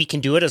more that we can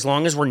do it, as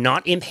long as we're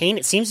not in pain,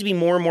 it seems to be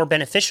more and more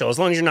beneficial, as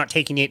long as you're not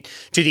taking it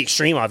to the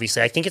extreme,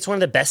 obviously. I think it's one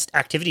of the best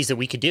activities that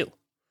we could do.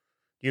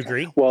 You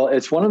agree? Well,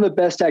 it's one of the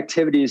best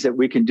activities that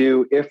we can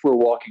do if we're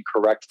walking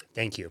correctly.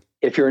 Thank you.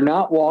 If you're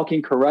not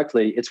walking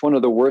correctly, it's one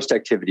of the worst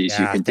activities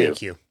you can do.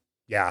 Thank you.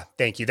 Yeah,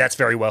 thank you. That's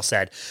very well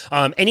said.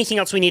 Anything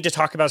else we need to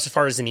talk about as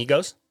far as the knee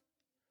goes?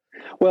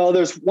 Well,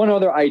 there's one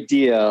other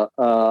idea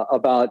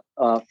about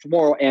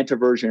femoral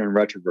anteversion and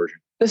retroversion.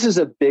 This is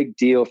a big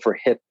deal for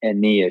hip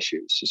and knee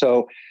issues.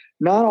 So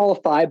not all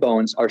thigh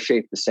bones are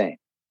shaped the same.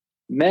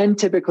 Men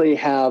typically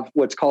have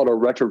what's called a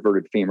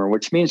retroverted femur,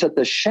 which means that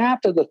the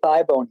shaft of the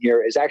thigh bone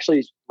here is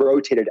actually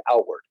rotated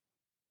outward.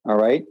 All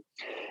right.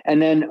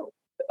 And then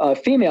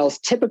females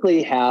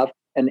typically have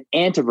an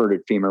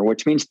anteverted femur,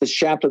 which means the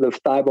shaft of the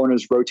thigh bone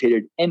is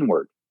rotated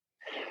inward.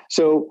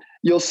 So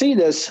you'll see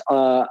this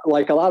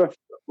like a lot of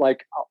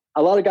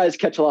guys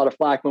catch a lot of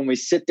flack when we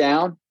sit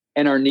down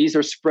and our knees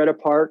are spread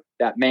apart,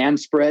 that man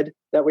spread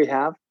that we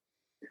have.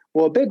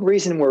 Well, a big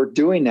reason we're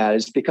doing that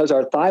is because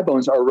our thigh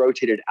bones are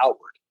rotated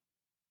outward.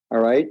 All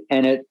right.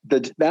 And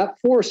that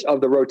force of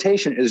the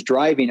rotation is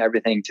driving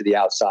everything to the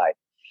outside.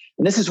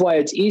 And this is why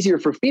it's easier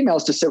for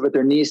females to sit with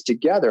their knees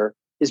together,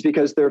 is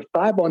because their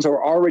thigh bones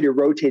are already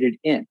rotated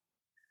in.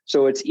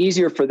 So it's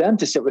easier for them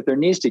to sit with their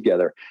knees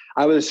together.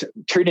 I was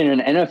treating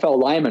an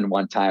NFL lineman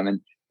one time,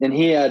 and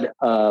he had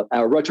a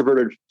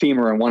retroverted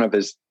femur in one of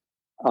his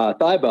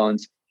thigh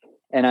bones.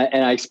 And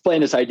I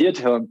explained this idea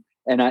to him,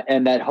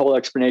 and that whole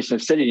explanation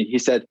of sitting, he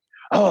said,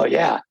 "Oh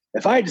yeah,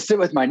 if I had to sit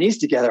with my knees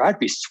together, I'd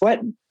be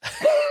sweating."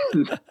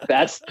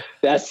 That's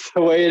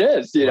the way it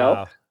is, you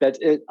know. That's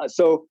it.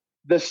 So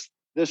this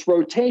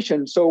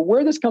rotation. So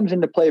where this comes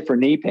into play for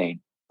knee pain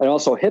and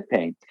also hip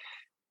pain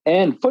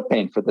and foot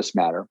pain, for this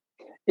matter,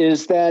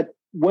 is that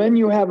when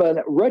you have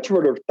a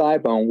retroverted thigh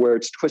bone where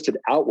it's twisted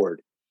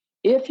outward,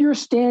 if you're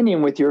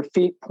standing with your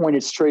feet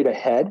pointed straight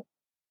ahead,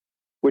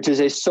 which is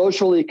a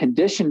socially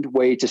conditioned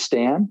way to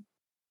stand,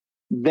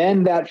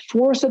 then that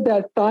force of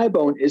that thigh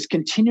bone is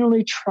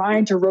continually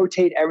trying to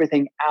rotate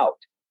everything out.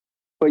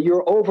 But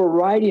you're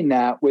overriding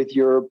that with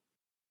your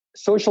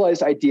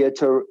socialized idea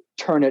to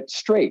turn it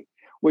straight,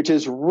 which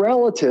is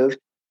relative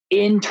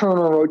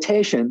internal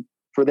rotation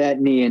for that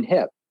knee and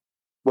hip.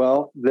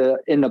 Well,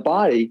 in the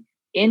body,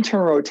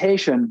 internal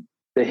rotation,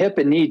 the hip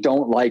and knee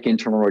don't like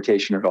internal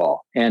rotation at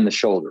all, and the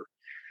shoulder.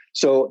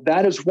 So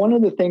that is one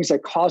of the things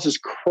that causes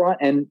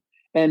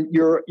and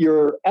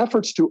your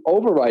efforts to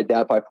override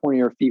that by pointing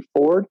your feet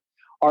forward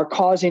are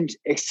causing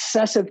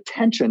excessive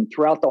tension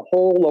throughout the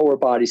whole lower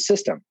body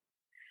system,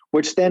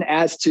 which then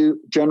adds to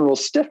general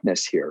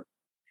stiffness here,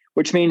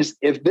 which means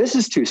if this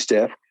is too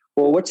stiff,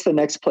 well, what's the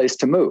next place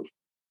to move?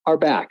 Our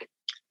back.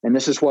 And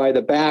this is why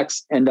the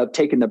backs end up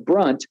taking the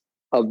brunt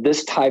of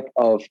this type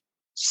of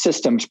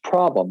systems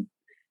problem.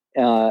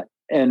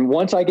 And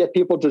once I get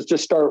people to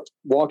just start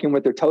walking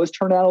with their toes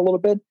turned out a little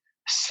bit,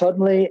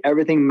 suddenly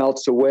everything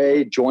melts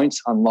away,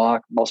 joints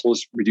unlock,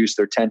 muscles reduce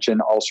their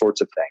tension, all sorts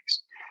of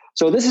things.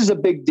 So this is a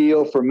big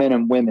deal for men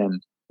and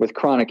women with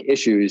chronic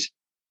issues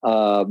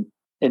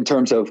in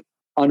terms of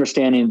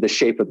understanding the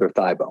shape of their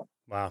thigh bone.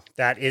 Wow,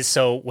 that is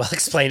so well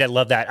explained. I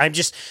love that.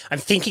 I'm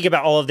thinking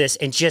about all of this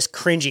and just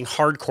cringing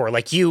hardcore,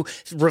 like you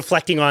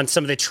reflecting on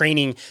some of the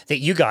training that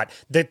you got.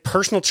 The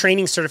personal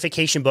training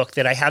certification book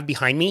that I have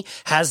behind me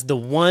has the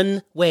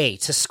one way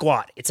to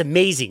squat. It's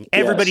amazing.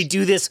 Everybody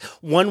do this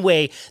one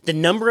way. The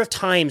number of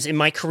times in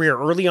my career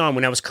early on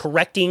when I was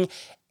correcting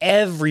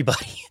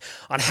everybody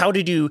on how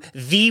to do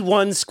the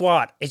one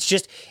squat,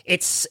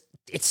 it's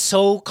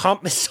so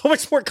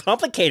much more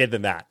complicated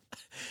than that.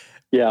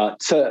 Yeah.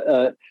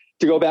 So,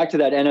 to go back to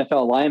that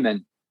NFL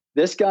lineman,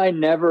 this guy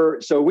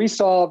so we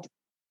solved,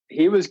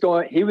 he was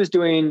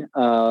doing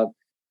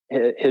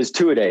his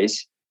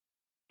two-a-days,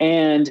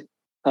 and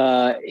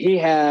he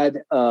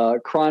had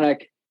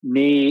chronic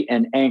knee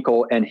and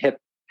ankle and hip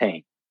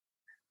pain.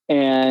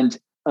 And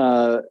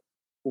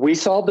we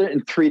solved it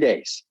in 3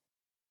 days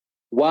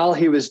while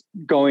he was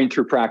going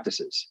through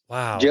practices.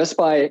 Wow. Just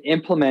by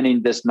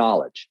implementing this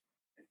knowledge.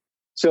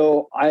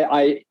 So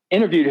I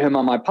interviewed him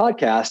on my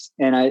podcast,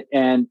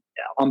 and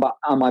on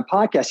my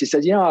podcast, he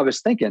said, I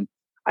was thinking,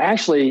 I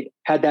actually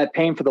had that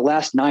pain for the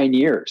last 9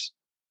 years.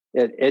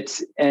 I've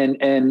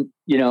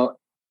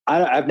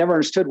never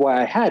understood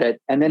why I had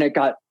it. And then it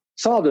got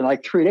solved in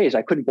like 3 days.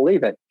 I couldn't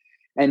believe it.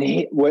 And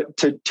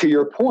to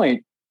your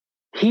point,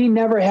 he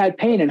never had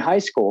pain in high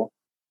school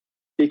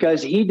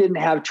because he didn't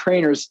have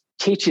trainers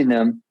teaching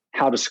them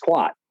how to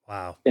squat.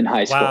 Wow. In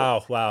high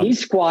school. Wow. He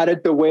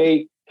squatted the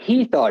way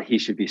he thought he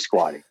should be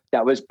squatting.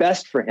 That was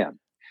best for him.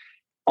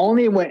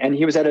 And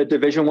he was at a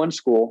Division I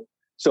school,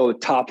 so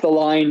top of the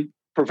line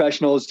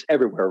professionals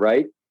everywhere,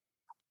 right?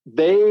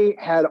 They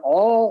had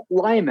all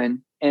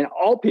linemen and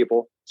all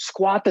people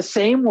squat the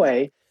same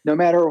way,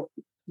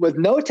 with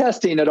no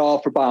testing at all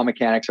for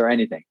biomechanics or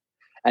anything.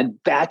 And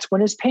that's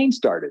when his pain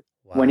started.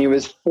 Wow. When he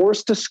was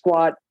forced to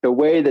squat the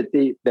way that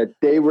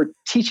they were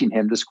teaching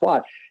him to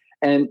squat.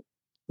 And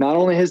not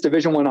only his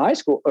Division I high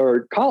school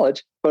or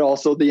college, but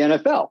also the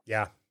NFL.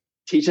 Yeah.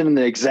 Teaching him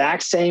the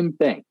exact same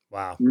thing.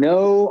 Wow.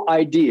 No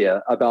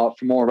idea about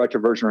femoral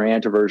retroversion or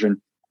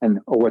anteversion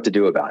or what to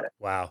do about it.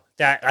 Wow.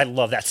 I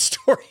love that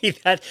story.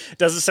 That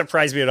doesn't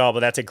surprise me at all, but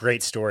that's a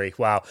great story.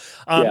 Wow.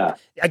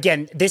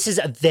 Again, this is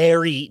a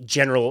very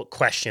general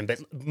question, but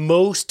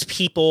most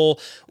people,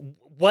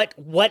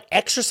 what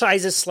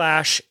exercises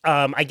 /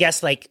 I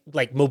guess like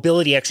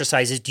mobility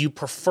exercises do you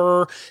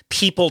prefer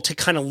people to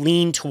kind of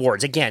lean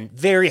towards? Again,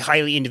 very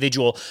highly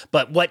individual,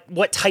 but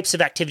what types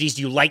of activities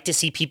do you like to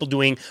see people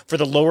doing for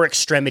the lower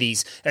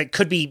extremities? It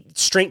could be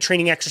strength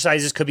training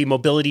exercises, could be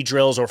mobility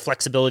drills or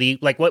flexibility.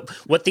 Like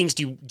what things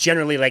do you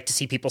generally like to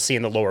see people see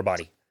in the lower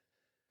body?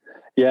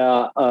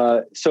 Yeah.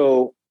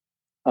 So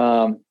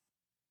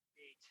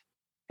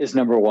is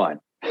number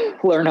one,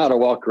 learn how to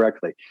walk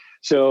correctly.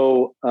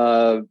 So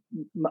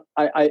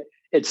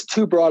it's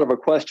too broad of a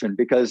question,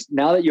 because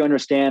now that you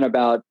understand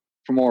about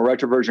femoral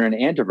retroversion and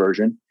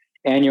anteversion,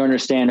 and you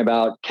understand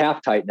about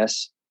calf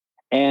tightness,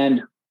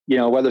 and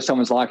whether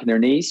someone's locking their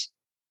knees,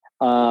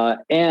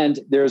 and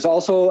there's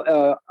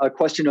also a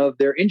question of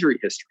their injury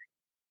history,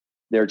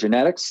 their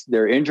genetics,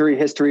 their injury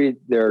history,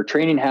 their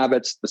training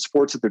habits, the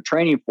sports that they're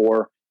training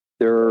for,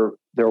 their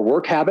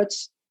work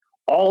habits.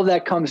 All of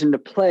that comes into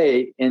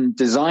play in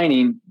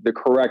designing the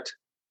correct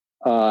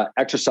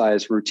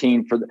exercise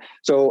routine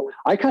so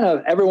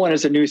everyone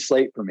is a new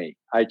slate for me.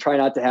 I try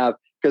not to have,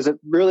 because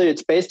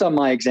it's based on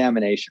my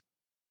examination.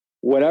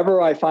 Whatever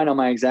I find on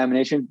my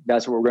examination,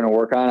 that's what we're going to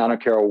work on. I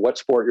don't care what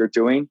sport you're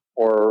doing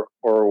or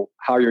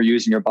how you're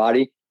using your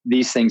body.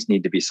 These things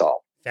need to be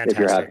solved. Fantastic. If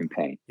you're having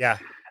pain. Yeah.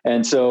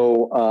 And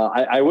so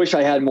I wish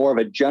I had more of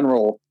a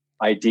general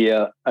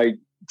idea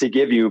to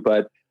give you,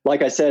 but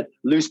like I said,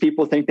 loose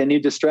people think they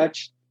need to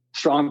stretch.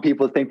 Strong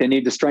people think they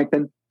need to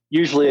strengthen.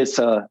 Usually it's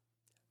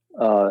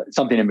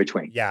something in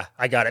between. Yeah,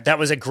 I got it. That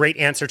was a great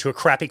answer to a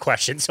crappy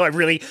question. So I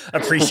really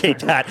appreciate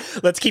that.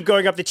 Let's keep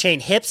going up the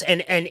chain. Hips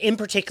and in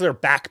particular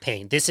back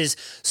pain. This is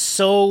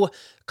so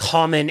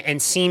common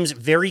and seems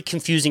very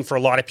confusing for a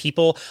lot of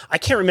people. I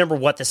can't remember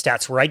what the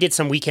stats were. I did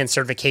some weekend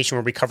certification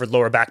where we covered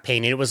lower back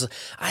pain, and it was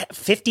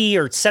 50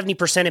 or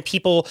 70% of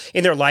people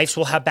in their lives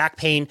will have back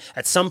pain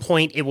at some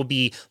point. It will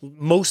be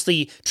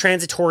mostly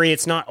transitory.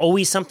 It's not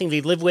always something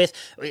they live with.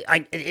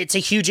 It's a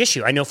huge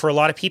issue, I know, for a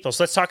lot of people.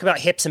 So let's talk about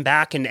hips and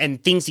back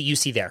and things that you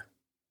see there.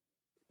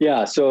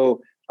 Yeah.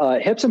 So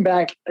hips and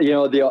back,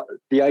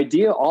 the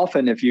idea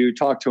often, if you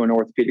talk to an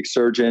orthopedic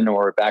surgeon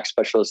or a back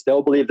specialist,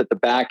 they'll believe that the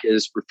back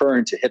is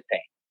referring to hip pain,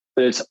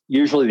 but it's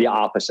usually the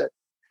opposite.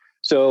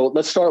 So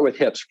let's start with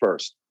hips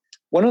first.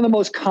 One of the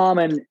most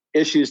common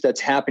issues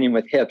that's happening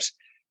with hips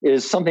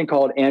is something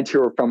called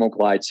anterior femoral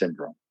glide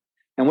syndrome.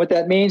 And what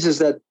that means is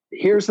that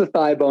here's the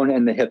thigh bone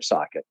and the hip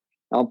socket.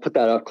 I'll put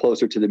that up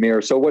closer to the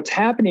mirror. So what's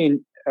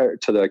happening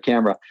to the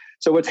camera?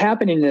 So what's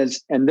happening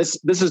is, and this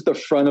is the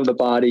front of the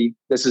body,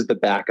 this is the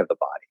back of the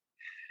body.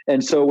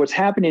 And so what's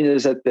happening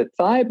is that the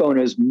thigh bone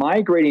is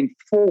migrating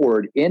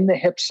forward in the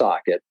hip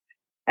socket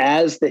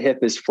as the hip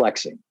is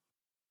flexing.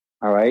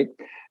 All right.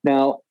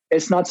 Now,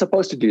 it's not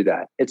supposed to do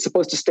that. It's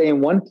supposed to stay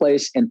in one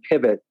place and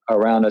pivot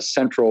around a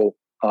central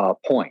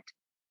point.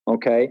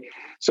 Okay.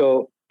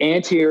 So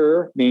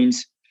anterior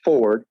means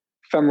forward.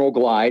 Femoral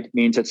glide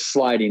means it's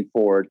sliding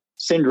forward.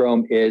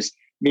 Syndrome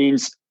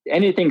means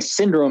anything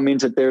syndrome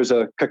means that there's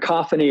a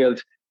cacophony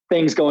of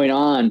things going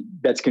on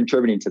that's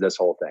contributing to this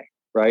whole thing,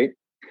 right?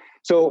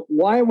 So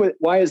why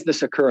is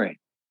this occurring?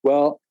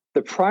 Well,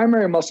 the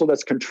primary muscle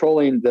that's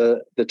controlling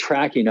the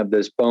tracking of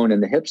this bone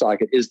in the hip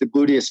socket is the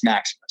gluteus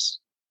maximus.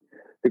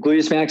 The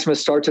gluteus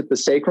maximus starts at the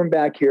sacrum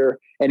back here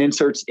and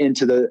inserts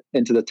into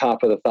the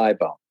top of the thigh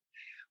bone.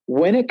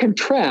 When it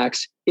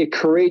contracts, it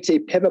creates a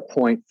pivot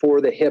point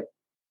for the hip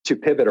to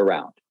pivot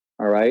around.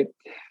 All right.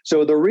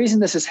 So the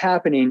reason this is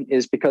happening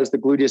is because the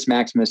gluteus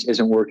maximus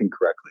isn't working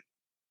correctly.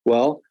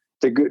 Well,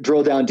 to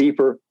drill down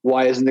deeper,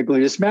 why isn't the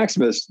gluteus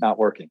maximus not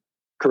working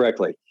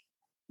correctly?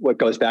 What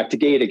goes back to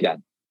gait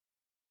again?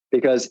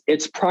 Because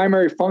its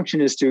primary function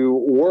is to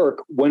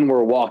work when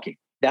we're walking.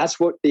 That's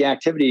what the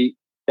activity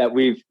that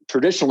we've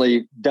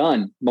traditionally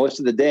done most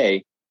of the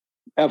day,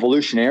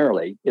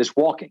 evolutionarily, is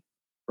walking,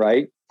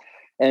 right?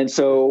 And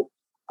so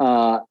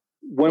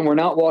when we're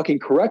not walking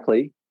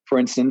correctly, for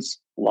instance,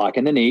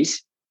 locking the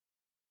knees,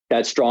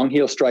 that strong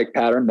heel strike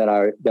pattern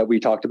that we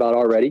talked about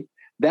already,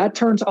 that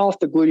turns off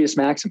the gluteus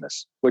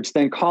maximus, which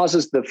then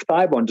causes the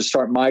thigh bone to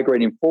start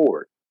migrating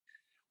forward.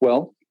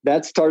 Well,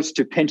 that starts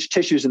to pinch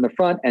tissues in the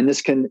front, and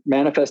this can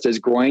manifest as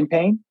groin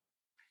pain.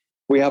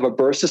 We have a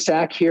bursa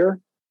sac here.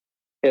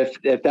 If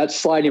that's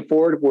sliding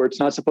forward where it's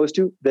not supposed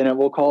to, then it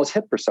will cause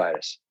hip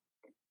bursitis.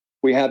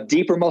 We have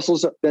deeper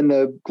muscles than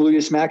the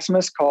gluteus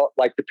maximus, called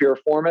like the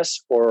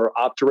piriformis or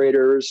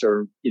obturators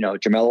or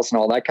gemellus and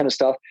all that kind of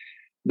stuff.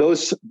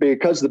 Those,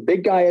 because the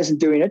big guy isn't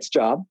doing its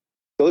job,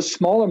 those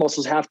smaller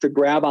muscles have to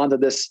grab onto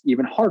this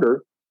even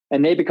harder,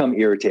 and they become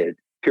irritated.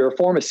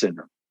 Piriformis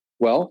syndrome.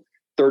 Well,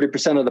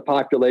 30% of the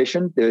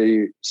population,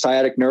 the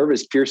sciatic nerve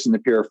is piercing the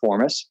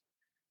piriformis.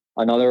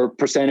 Another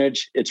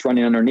percentage, it's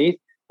running underneath.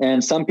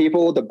 And some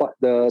people,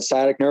 the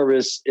sciatic nerve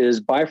is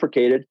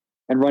bifurcated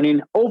and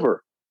running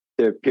over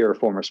the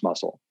piriformis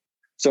muscle.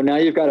 So now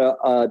you've got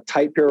a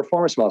tight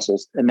piriformis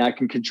muscles, and that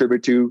can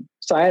contribute to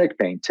sciatic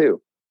pain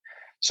too.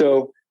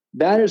 So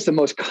that is the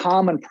most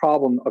common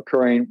problem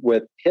occurring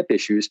with hip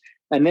issues.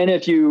 And then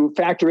if you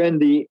factor in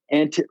the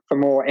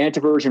femoral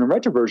anteversion and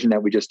retroversion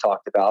that we just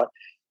talked about,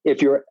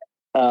 if you're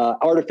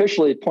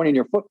artificially pointing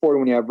your foot forward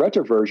when you have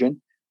retroversion,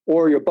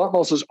 or your butt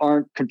muscles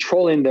aren't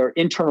controlling their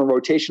internal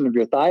rotation of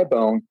your thigh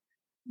bone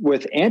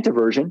with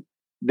anteversion,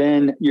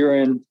 then you're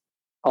in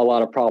a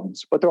lot of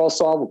problems, but they're all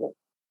solvable.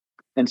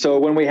 And so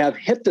when we have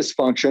hip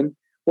dysfunction,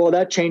 well,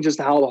 that changes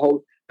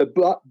how the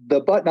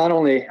butt not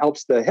only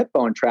helps the hip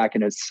bone track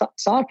in its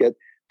socket,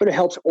 but it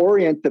helps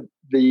orient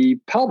the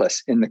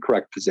pelvis in the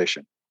correct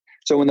position.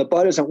 So when the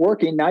butt isn't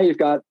working, now you've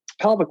got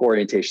pelvic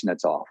orientation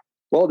that's off.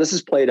 Well, this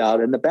is played out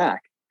in the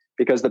back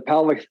because the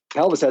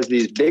pelvis has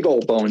these big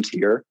old bones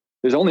here.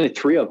 There's only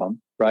 3 of them,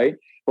 right?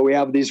 But we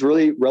have these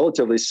really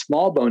relatively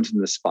small bones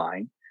in the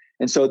spine.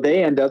 And so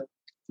they end up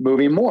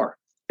moving more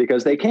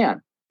because they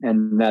can.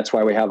 And that's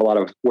why we have a lot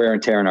of wear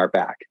and tear in our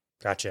back.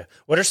 Gotcha.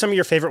 What are some of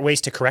your favorite ways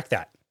to correct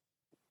that?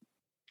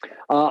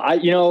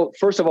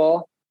 First of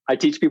all, I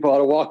teach people how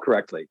to walk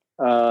correctly.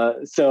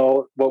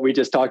 So what we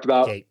just talked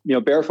about, okay.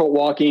 Barefoot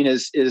walking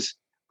is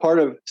part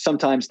of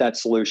sometimes that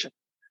solution.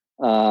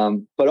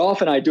 But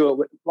often I do it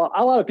with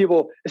a lot of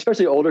people,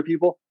 especially older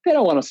people. They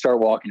don't want to start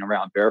walking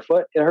around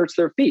barefoot. It hurts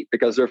their feet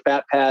because their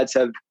fat pads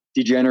have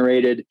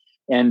degenerated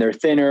and they're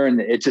thinner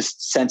and it's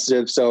just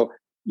sensitive. So,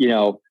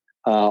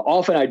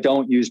 often I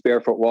don't use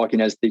barefoot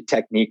walking as the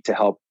technique to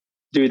help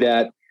do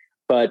that.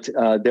 But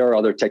there are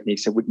other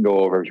techniques that we can go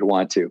over if you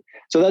want to.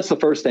 So that's the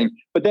first thing.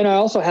 But then I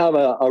also have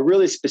a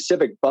really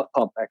specific butt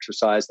pump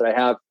exercise that I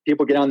have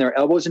people get on their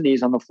elbows and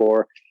knees on the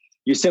floor.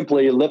 You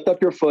simply lift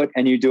up your foot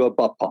and you do a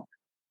butt pump,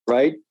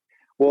 right?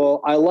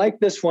 Well, I like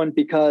this one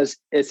because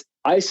it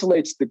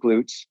isolates the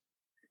glutes.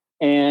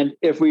 And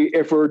if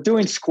we're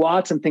doing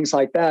squats and things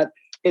like that,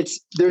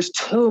 there's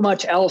too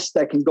much else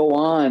that can go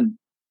on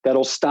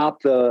that'll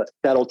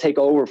take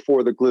over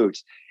for the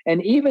glutes.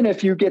 And even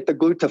if you get the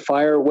glute to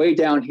fire way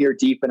down here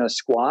deep in a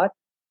squat,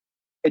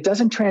 it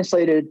doesn't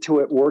translate into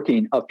it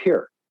working up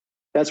here.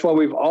 That's why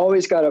we've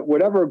always got to,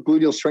 whatever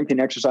gluteal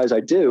strengthening exercise I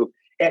do,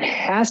 it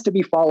has to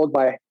be followed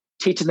by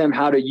teaching them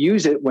how to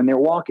use it when they're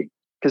walking,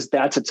 because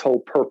that's its whole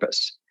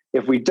purpose.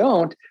 If we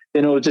don't,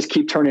 then it'll just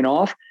keep turning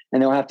off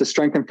and they'll have to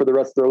strengthen for the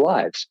rest of their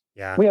lives.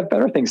 Yeah. We have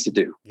better things to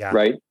do,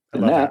 right?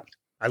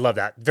 I love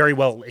that. Very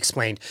well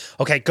explained.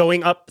 Okay,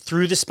 going up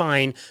through the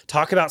spine,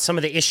 talk about some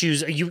of the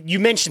issues. You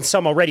mentioned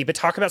some already, but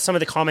talk about some of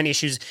the common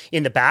issues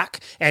in the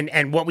back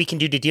and what we can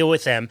do to deal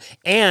with them.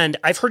 And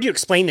I've heard you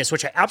explain this,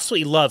 which I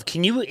absolutely love.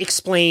 Can you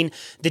explain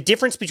the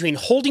difference between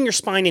holding your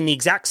spine in the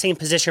exact same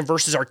position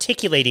versus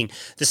articulating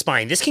the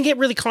spine? This can get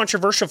really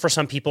controversial for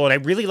some people, and I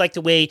really like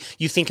the way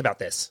you think about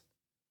this.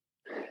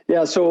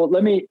 Yeah, so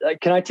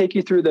can I take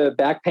you through the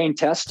back pain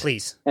test?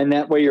 Please. And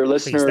that way your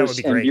listeners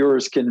and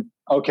viewers can,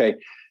 okay.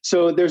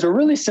 So there's a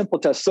really simple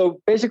test. So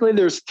basically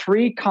there's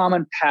 3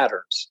 common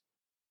patterns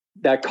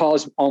that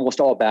cause almost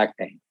all back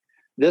pain.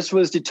 This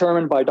was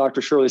determined by Dr.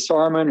 Shirley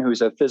Sahrmann,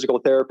 who's a physical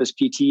therapist,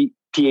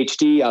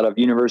 PhD out of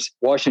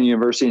Washington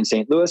University in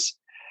St. Louis.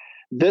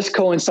 This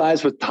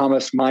coincides with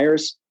Thomas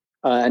Myers'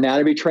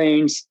 anatomy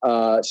trains,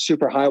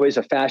 superhighways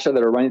of fascia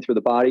that are running through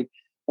the body.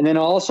 And then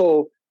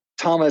also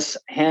Thomas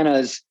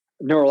Hanna's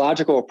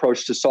neurological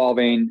approach to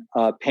solving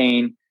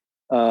pain.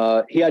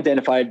 He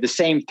identified the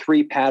same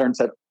 3 patterns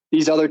that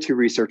these other 2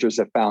 researchers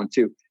have found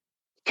too.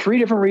 3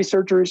 different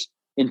researchers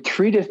in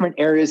 3 different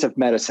areas of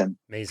medicine,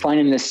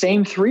 finding the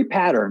same 3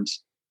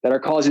 patterns that are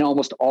causing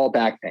almost all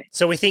back pain.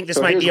 So we think this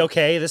might be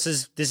okay. This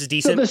is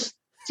decent. So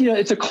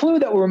it's a clue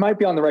that we might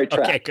be on the right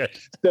track. Okay, good.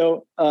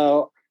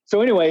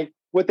 So anyway,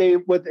 what they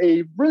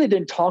really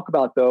didn't talk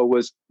about though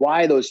was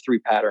why those 3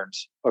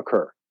 patterns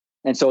occur.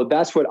 And so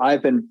that's what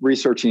I've been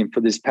researching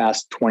for these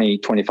past 20,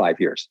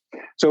 25 years.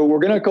 So we're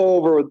going to go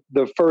over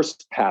the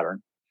first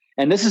pattern.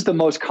 And this is the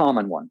most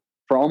common one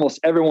for almost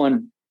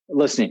everyone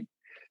listening.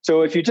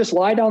 So if you just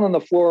lie down on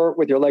the floor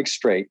with your legs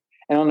straight,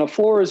 and on the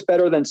floor is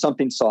better than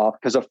something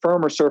soft because a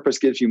firmer surface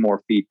gives you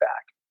more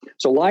feedback.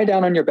 So lie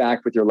down on your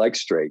back with your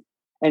legs straight.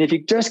 And if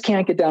you just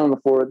can't get down on the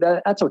floor,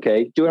 that's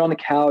okay. Do it on the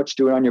couch,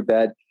 do it on your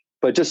bed,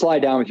 but just lie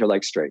down with your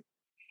legs straight.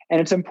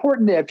 And it's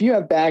important that if you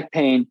have back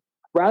pain,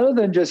 rather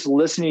than just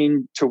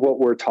listening to what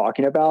we're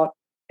talking about,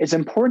 it's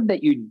important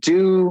that you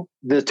do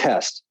the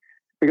test.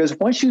 Because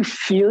once you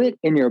feel it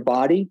in your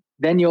body,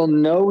 then you'll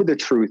know the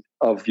truth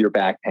of your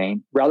back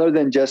pain rather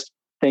than just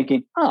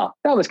thinking,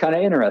 that was kind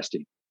of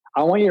interesting.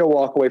 I want you to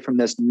walk away from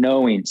this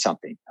knowing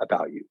something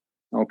about you.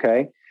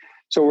 Okay.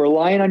 So we're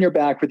lying on your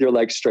back with your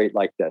legs straight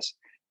like this.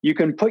 You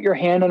can put your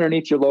hand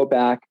underneath your low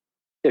back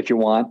if you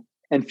want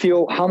and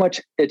feel how much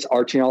it's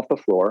arching off the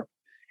floor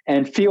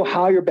and feel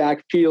how your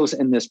back feels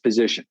in this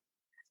position.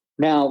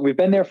 Now, we've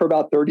been there for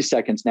about 30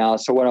 seconds now.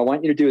 So what I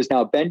want you to do is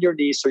now bend your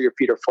knees so your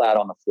feet are flat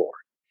on the floor.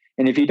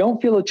 And if you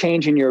don't feel a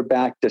change in your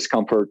back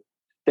discomfort,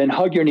 then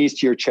hug your knees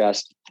to your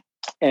chest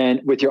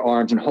and with your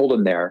arms and hold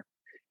them there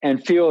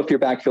and feel if your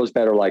back feels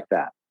better like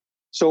that.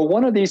 So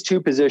one of these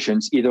 2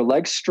 positions, either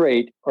legs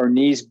straight or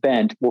knees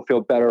bent, will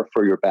feel better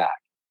for your back.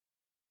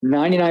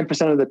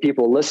 99% of the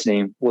people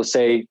listening will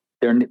say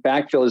their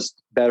back feels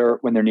better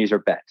when their knees are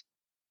bent.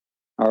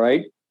 All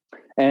right.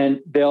 And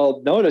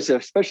they'll notice,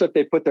 especially if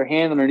they put their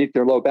hand underneath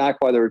their low back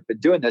while they've been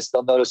doing this,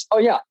 they'll notice, oh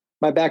yeah,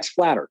 my back's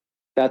flatter.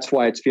 That's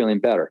why it's feeling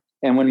better.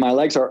 And when my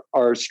legs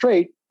are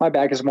straight, my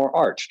back is more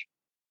arched.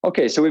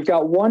 Okay, so we've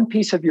got one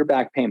piece of your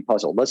back pain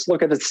puzzle. Let's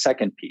look at the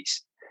second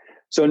piece.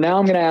 So now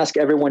I'm going to ask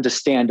everyone to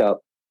stand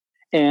up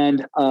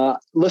and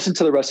listen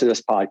to the rest of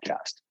this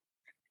podcast.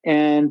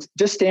 And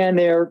just stand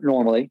there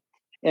normally.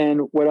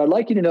 And what I'd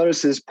like you to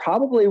notice is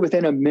probably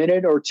within a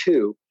minute or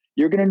 2,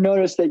 you're going to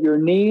notice that your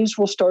knees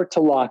will start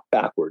to lock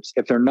backwards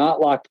if they're not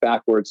locked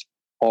backwards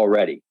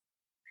already.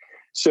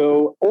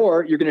 So,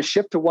 or you're going to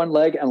shift to one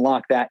leg and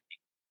lock that knee.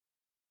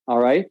 All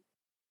right.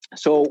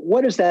 So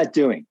what is that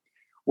doing?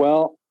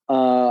 Well,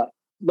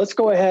 let's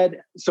go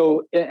ahead.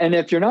 So, and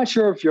if you're not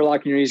sure if you're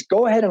locking your knees,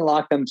 go ahead and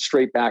lock them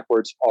straight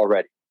backwards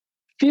already.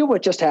 Feel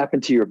what just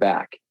happened to your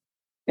back.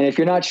 And if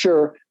you're not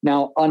sure,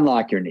 now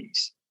unlock your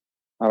knees.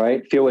 All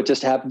right. Feel what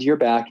just happened to your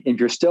back. And if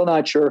you're still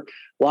not sure,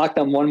 lock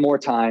them one more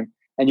time.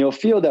 And you'll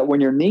feel that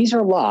when your knees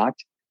are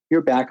locked,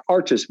 your back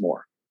arches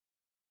more.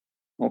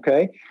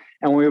 Okay.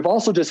 And we've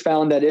also just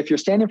found that if you're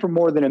standing for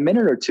more than a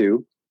minute or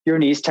 2, your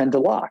knees tend to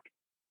lock.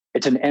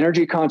 It's an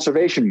energy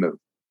conservation move.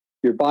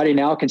 Your body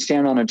now can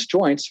stand on its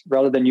joints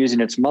rather than using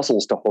its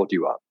muscles to hold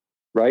you up,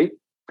 right?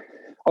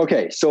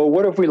 Okay, so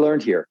what have we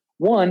learned here?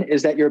 One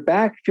is that your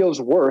back feels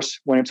worse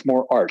when it's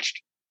more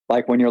arched,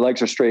 like when your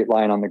legs are straight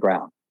lying on the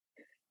ground.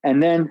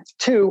 And then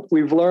 2,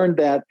 we've learned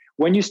that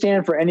when you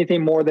stand for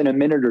anything more than a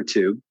minute or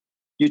 2,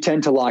 you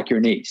tend to lock your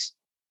knees.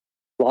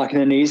 Locking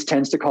the knees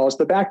tends to cause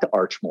the back to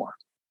arch more.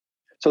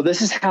 So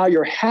this is how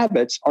your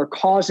habits are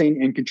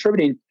causing and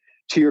contributing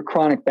to your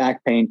chronic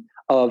back pain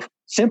of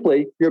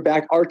simply your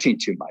back arching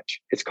too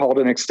much. It's called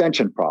an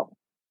extension problem.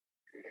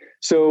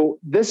 So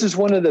this is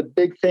one of the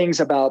big things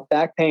about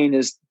back pain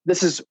is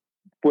this is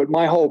what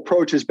my whole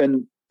approach has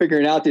been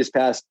figuring out these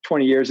past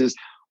 20 years is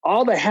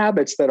all the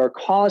habits that are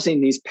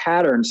causing these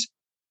patterns,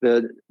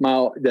 the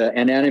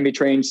anatomy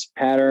trains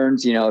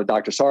patterns,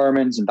 Dr.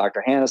 Sarman's and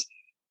Dr. Hanna's,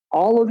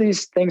 all of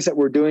these things that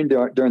we're doing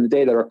during the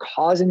day that are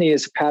causing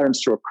these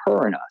patterns to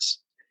occur in us.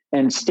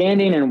 And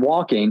standing and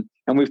walking,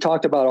 and we've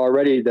talked about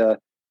already the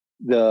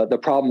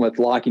problem with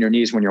locking your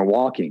knees when you're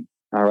walking,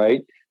 all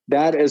right?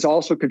 That is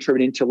also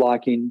contributing to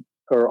locking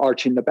or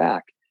arching the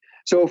back.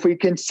 So if we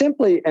can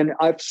simply, and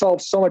I've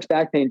solved so much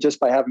back pain just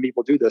by having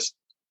people do this,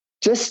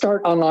 just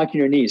start unlocking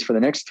your knees for the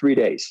next 3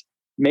 days.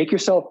 Make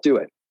yourself do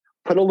it.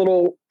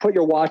 Put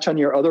your watch on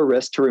your other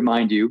wrist to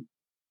remind you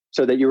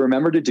so that you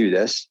remember to do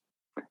this,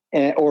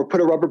 or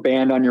put a rubber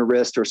band on your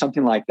wrist or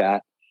something like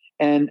that.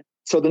 And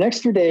so the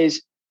next 3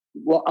 days,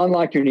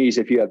 unlock your knees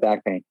if you have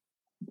back pain.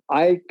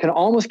 I can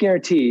almost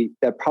guarantee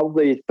that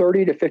probably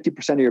 30 to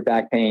 50% of your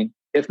back pain,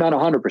 if not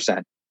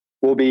 100%,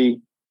 will be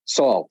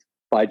solved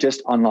by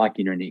just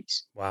unlocking your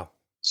knees. Wow.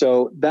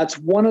 So that's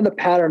one of the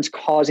patterns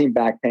causing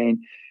back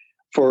pain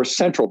for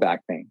central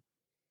back pain.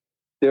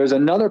 There's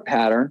another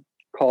pattern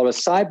called a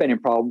side bending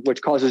problem,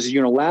 which causes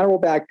unilateral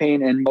back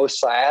pain and most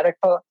sciatic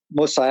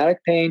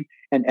pain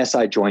and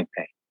SI joint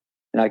pain.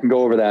 And I can go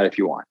over that if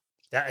you want.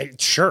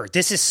 Sure.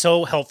 This is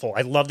so helpful.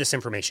 I love this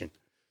information.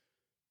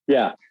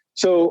 Yeah.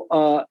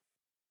 So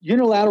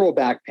unilateral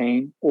back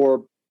pain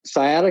or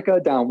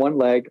sciatica down one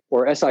leg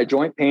or SI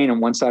joint pain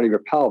on one side of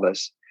your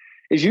pelvis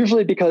is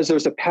usually because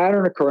there's a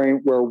pattern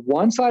occurring where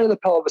one side of the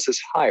pelvis is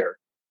higher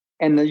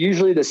and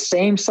usually the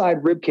same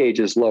side rib cage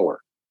is lower.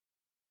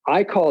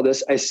 I call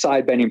this a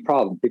side bending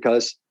problem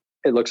because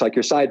it looks like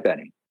you're side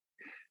bending.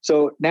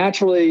 So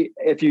naturally,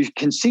 if you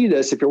can see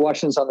this, if you're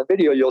watching this on the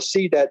video, you'll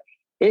see that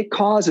it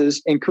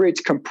causes and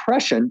creates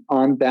compression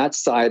on that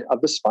side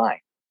of the spine,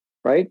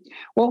 right?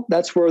 Well,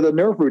 that's where the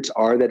nerve roots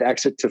are that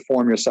exit to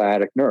form your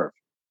sciatic nerve,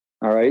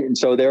 all right? And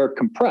so they're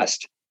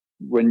compressed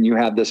when you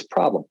have this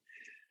problem.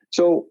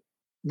 So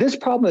this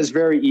problem is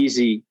very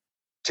easy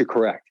to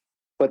correct.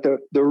 But the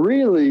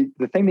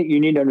thing that you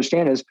need to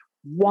understand is,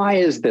 why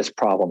is this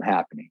problem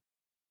happening?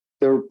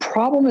 The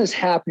problem is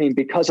happening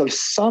because of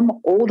some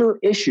older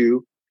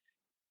issue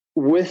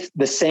with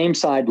the same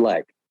side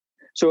leg.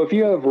 So if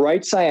you have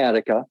right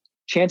sciatica,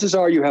 chances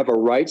are you have a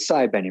right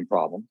side bending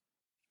problem,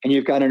 and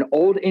you've got an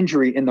old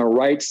injury in the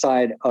right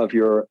side of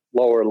your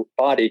lower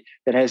body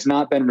that has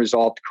not been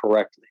resolved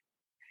correctly.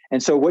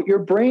 And so what your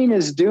brain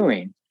is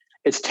doing,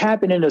 it's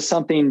tapping into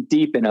something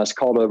deep in us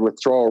called a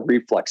withdrawal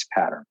reflex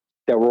pattern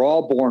that we're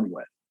all born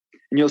with.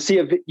 And you'll see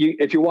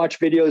if you watch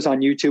videos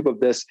on YouTube of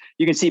this,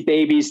 you can see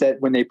babies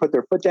that when they put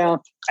their foot down,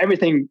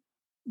 everything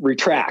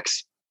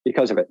retracts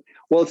because of it.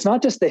 Well, it's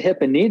not just the hip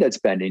and knee that's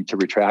bending to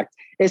retract,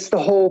 it's the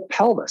whole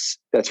pelvis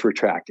that's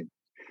retracting.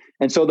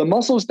 And so the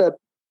muscles that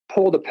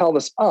pull the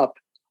pelvis up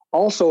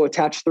also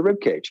attach the rib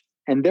cage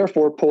and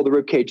therefore pull the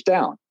rib cage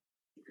down.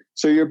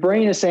 So your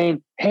brain is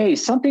saying, hey,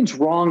 something's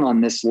wrong on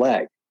this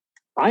leg.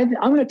 I'm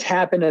going to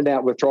tap into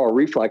that withdrawal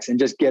reflex and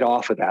just get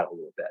off of that a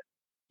little bit.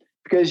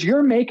 Because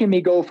you're making me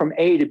go from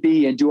A to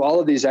B and do all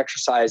of these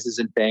exercises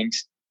and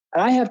things.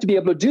 And I have to be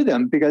able to do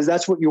them because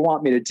that's what you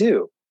want me to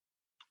do.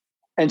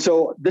 And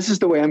so this is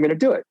the way I'm going to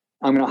do it.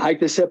 I'm going to hike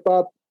this hip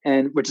up,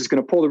 which is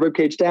going to pull the rib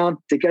cage down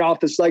to get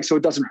off this leg so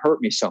it doesn't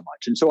hurt me so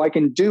much. And so I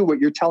can do what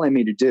you're telling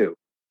me to do.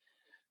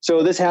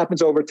 So this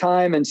happens over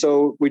time. And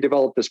so we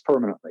develop this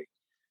permanently.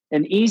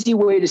 An easy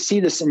way to see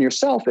this in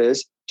yourself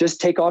is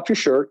just take off your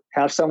shirt,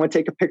 have someone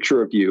take a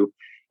picture of you.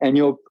 And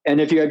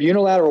if you have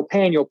unilateral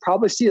pain, you'll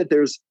probably see that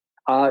there's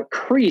a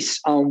crease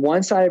on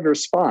one side of your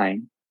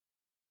spine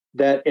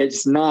that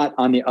it's not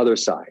on the other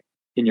side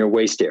in your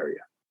waist area.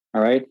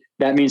 All right.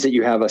 That means that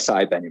you have a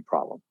side bending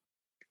problem.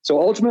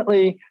 So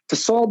ultimately, to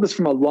solve this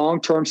from a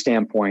long-term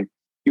standpoint,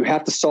 you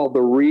have to solve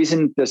the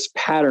reason this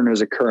pattern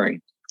is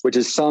occurring, which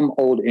is some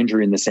old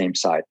injury in the same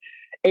side.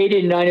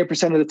 80 to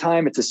 90% of the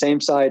time, it's the same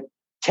side.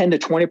 10 to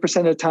 20%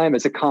 of the time,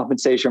 it's a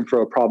compensation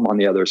for a problem on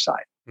the other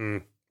side.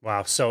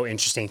 Wow, so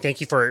interesting.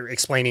 Thank you for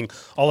explaining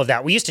all of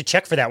that. We used to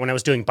check for that when I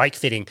was doing bike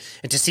fitting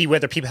and to see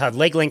whether people had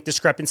leg length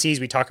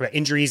discrepancies. We talk about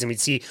injuries and we'd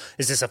see,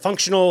 is this a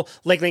functional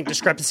leg length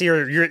discrepancy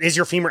or is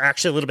your femur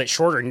actually a little bit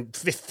shorter and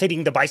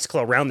fitting the bicycle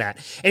around that?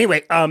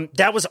 Anyway,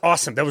 that was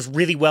awesome. That was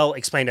really well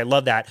explained. I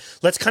love that.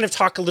 Let's kind of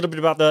talk a little bit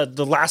about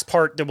the last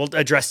part that we'll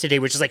address today,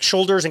 which is like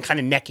shoulders and kind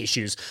of neck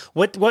issues.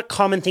 What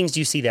common things do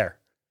you see there?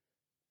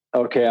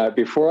 Okay,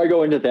 before I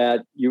go into that,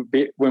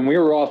 when we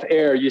were off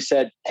air, you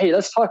said, hey,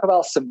 let's talk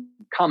about some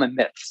common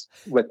myths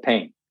with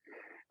pain.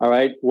 All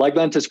right, leg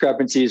length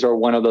discrepancies are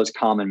one of those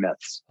common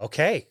myths.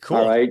 Okay, cool.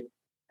 All right,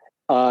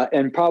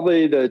 and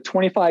probably the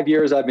 25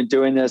 years I've been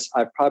doing this,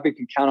 I probably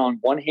can count on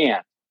one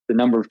hand the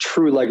number of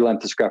true leg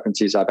length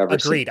discrepancies I've ever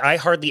seen. Agreed. I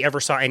hardly ever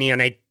saw any,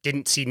 and I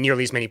didn't see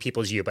nearly as many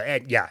people as you,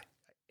 but yeah.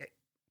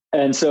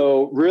 And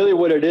so really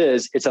what it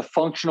is, it's a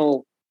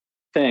functional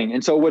thing.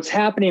 And so what's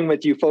happening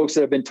with you folks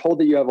that have been told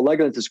that you have a leg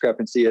length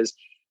discrepancy is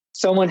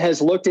someone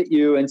has looked at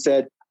you and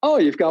said, oh,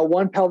 you've got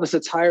one pelvis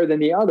that's higher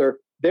than the other,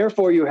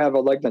 therefore you have a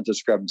leg length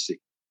discrepancy.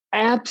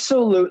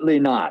 Absolutely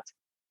not.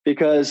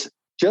 Because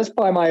just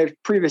by my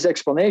previous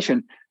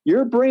explanation,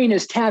 your brain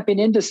is tapping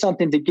into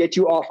something to get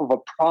you off of a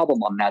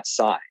problem on that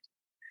side.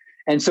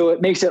 And so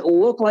it makes it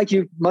look like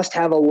you must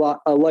have a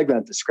leg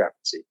length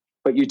discrepancy,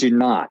 but you do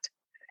not.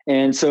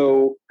 And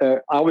so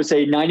I would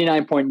say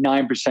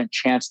 99.9%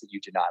 chance that you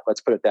do not.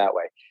 Let's put it that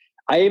way.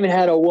 I even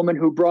had a woman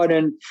who brought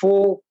in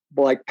full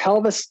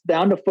pelvis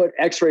down to foot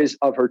x-rays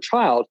of her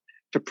child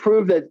to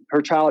prove that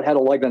her child had a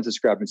leg length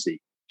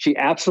discrepancy. She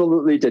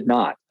absolutely did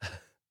not.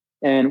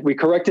 And we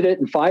corrected it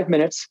in 5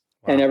 minutes.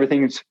 Wow. And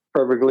everything's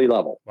perfectly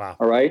level. Wow.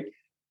 All right.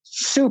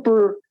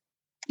 Super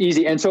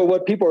easy. And so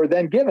what people are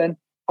then given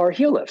are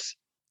heel lifts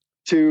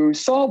to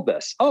solve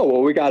this. Oh,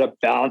 well, we got to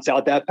balance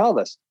out that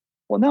pelvis.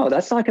 Well, no,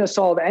 that's not going to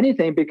solve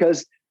anything,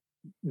 because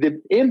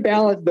the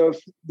imbalance,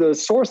 the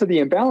source of the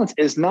imbalance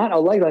is not a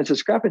leg length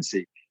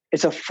discrepancy.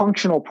 It's a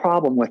functional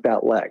problem with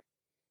that leg.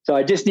 So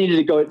I just needed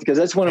to go, because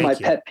that's one of my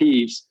pet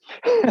peeves.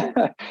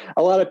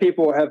 A lot of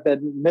people have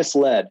been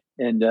misled,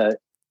 and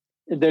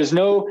there's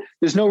no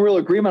real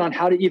agreement on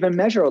how to even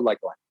measure a leg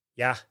length.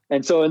 Yeah.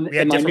 And so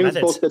in my new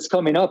methods. book that's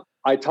coming up,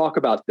 I talk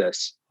about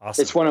this.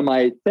 Awesome. It's one of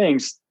my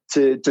things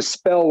to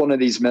dispel one of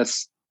these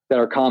myths that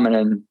are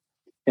common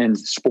in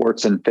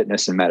sports and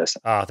fitness and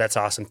medicine. Oh, that's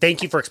awesome.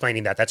 Thank you for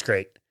explaining that. That's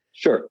great.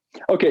 Sure.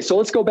 Okay. So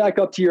let's go back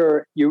up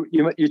to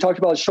you talked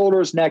about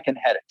shoulders, neck, and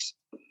headaches.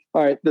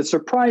 All right. The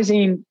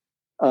surprising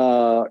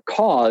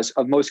cause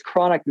of most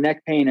chronic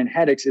neck pain and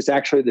headaches is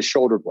actually the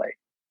shoulder blade.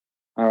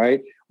 All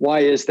right. Why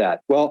is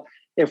that? Well,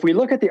 if we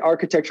look at the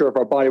architecture of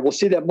our body, we'll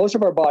see that most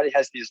of our body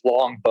has these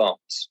long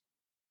bones,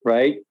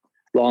 right?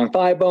 Long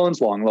thigh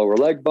bones, long lower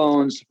leg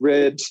bones,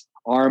 ribs,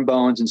 arm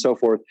bones, and so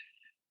forth.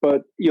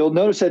 But you'll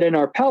notice that in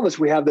our pelvis,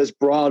 we have this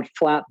broad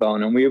flat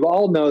bone. And we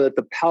all know that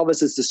the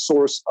pelvis is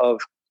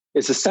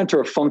it's the center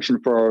of function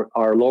for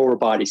our lower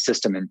body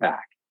system and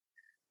back.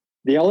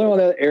 The only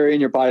other area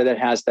in your body that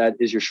has that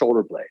is your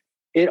shoulder blade.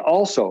 It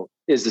also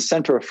is the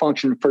center of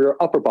function for your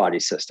upper body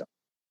system.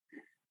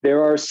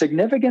 There are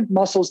significant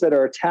muscles that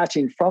are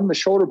attaching from the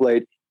shoulder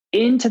blade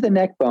into the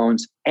neck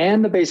bones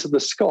and the base of the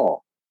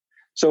skull.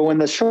 So when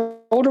the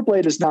shoulder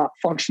blade is not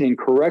functioning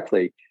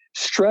correctly,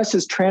 stress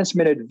is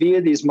transmitted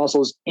via these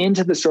muscles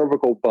into the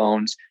cervical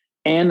bones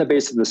and the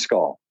base of the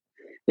skull.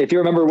 If you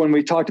remember when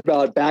we talked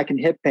about back and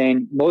hip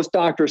pain, most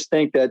doctors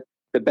think that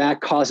the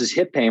back causes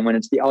hip pain when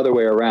it's the other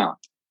way around.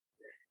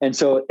 And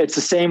so it's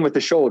the same with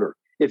the shoulder.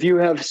 If you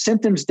have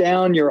symptoms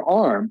down your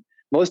arm,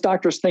 most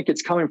doctors think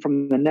it's coming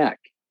from the neck.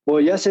 Well,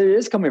 yes, it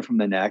is coming from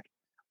the neck,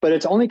 but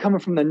it's only coming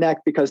from the neck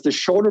because the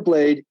shoulder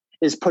blade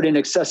is putting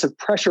excessive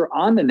pressure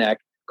on the neck,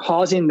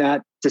 causing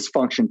that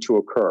dysfunction to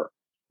occur.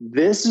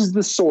 This is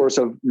the source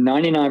of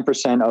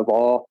 99% of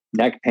all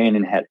neck pain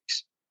and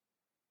headaches.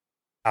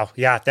 Oh,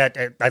 yeah,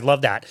 I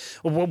love that.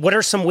 What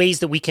are some ways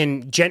that we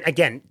can,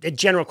 again, a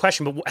general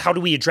question, but how do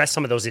we address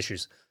some of those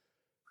issues?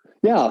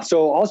 Yeah,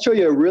 so I'll show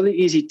you a really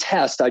easy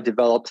test I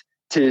developed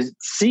to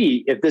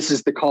see if this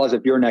is the cause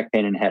of your neck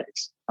pain and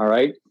headaches. All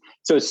right.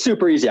 So it's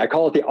super easy. I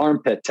call it the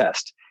armpit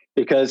test,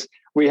 because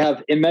we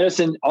have in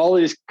medicine all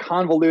these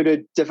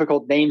convoluted,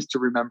 difficult names to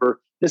remember.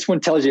 This one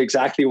tells you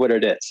exactly what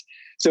it is.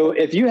 So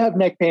if you have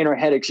neck pain or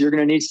headaches, you're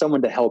going to need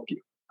someone to help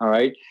you. All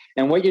right.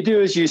 And what you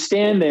do is you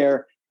stand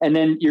there, and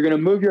then you're going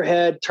to move your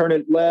head, turn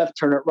it left,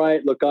 turn it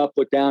right, look up,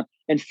 look down,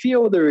 and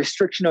feel the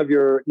restriction of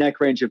your neck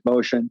range of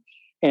motion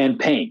and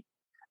pain.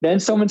 Then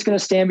someone's going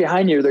to stand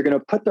behind you. They're going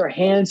to put their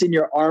hands in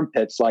your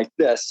armpits like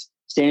this,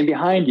 stand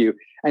behind you,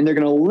 and they're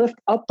going to lift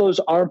up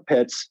those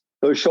armpits,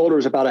 those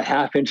shoulders, about a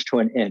half inch to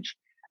an inch.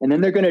 And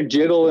then they're going to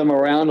jiggle them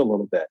around a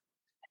little bit.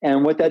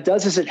 And what that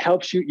does is it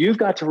helps you. You've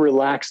got to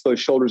relax those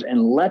shoulders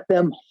and let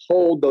them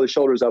hold those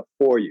shoulders up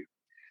for you.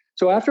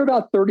 So after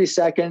about 30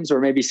 seconds or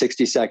maybe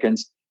 60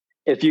 seconds,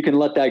 if you can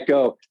let that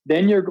go,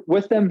 then you're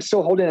with them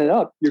still holding it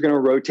up, you're going to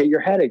rotate your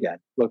head again,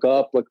 look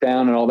up, look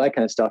down, and all that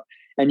kind of stuff.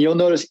 And you'll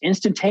notice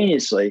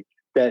instantaneously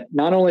that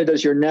not only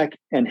does your neck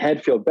and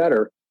head feel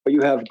better, but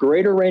you have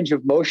greater range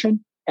of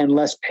motion and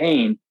less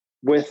pain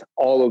with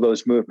all of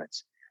those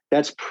movements.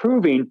 That's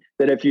proving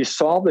that if you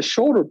solve the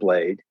shoulder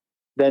blade,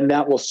 then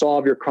that will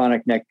solve your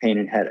chronic neck pain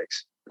and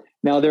headaches.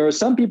 Now, there are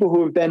some people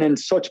who have been in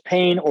such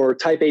pain or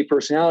type A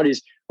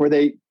personalities where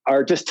they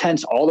are just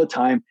tense all the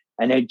time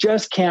and they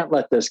just can't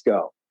let this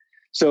go.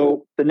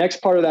 So the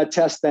next part of that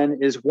test then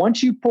is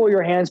once you pull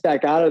your hands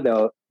back out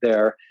of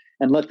there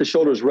and let the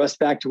shoulders rest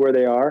back to where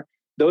they are,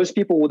 those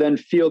people will then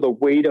feel the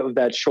weight of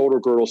that shoulder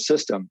girdle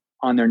system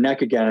on their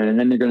neck again. And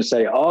then they're going to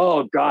say,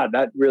 oh God,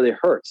 that really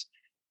hurts.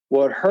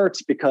 Well, it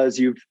hurts because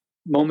you've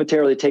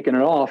momentarily taken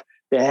it off.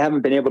 They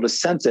haven't been able to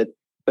sense it.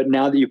 But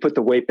now that you put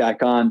the weight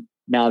back on,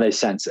 now they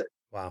sense it.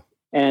 Wow.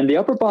 And the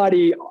upper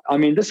body, I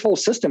mean, this whole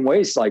system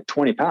weighs like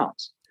 20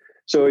 pounds.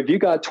 So if you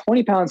got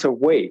 20 pounds of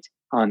weight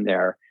on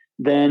there,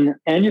 then,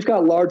 and you've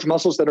got large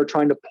muscles that are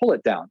trying to pull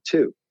it down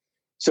too.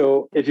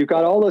 So if you've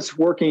got all this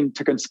working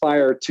to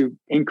conspire to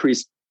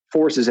increase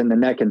forces in the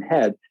neck and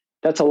head,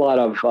 that's a lot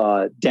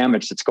of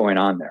damage that's going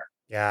on there.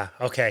 Yeah.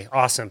 Okay.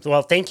 Awesome.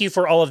 Well, thank you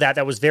for all of that.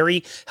 That was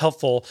very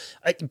helpful.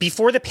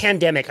 Before the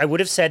pandemic, I would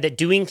have said that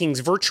doing things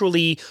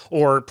virtually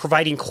or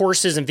providing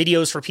courses and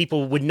videos for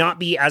people would not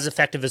be as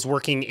effective as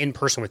working in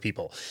person with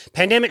people.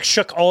 Pandemic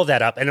shook all of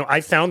that up. And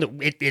I found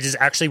that it is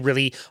actually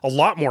really a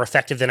lot more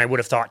effective than I would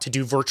have thought to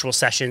do virtual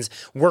sessions,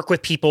 work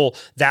with people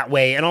that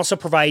way, and also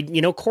provide,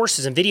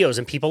 courses and videos,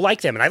 and people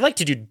like them. And I like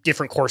to do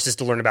different courses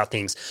to learn about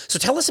things. So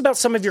tell us about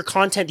some of your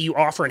content that you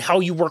offer and how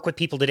you work with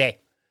people today.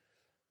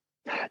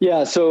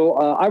 Yeah, so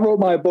I wrote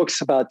my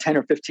books about 10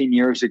 or 15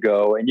 years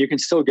ago, and you can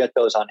still get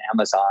those on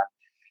Amazon.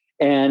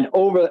 And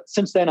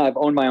since then, I've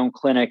owned my own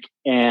clinic,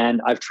 and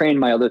I've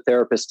trained my other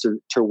therapists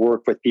to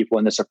work with people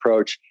in this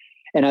approach.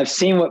 And I've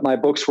seen what my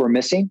books were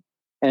missing.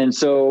 And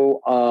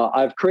so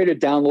I've created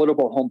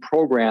downloadable home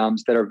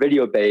programs that are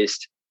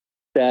video-based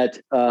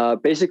that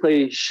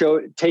basically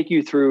take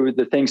you through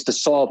the things to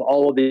solve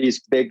all of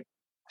these big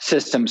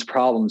systems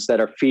problems that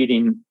are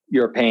feeding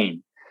your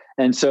pain.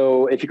 And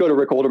so if you go to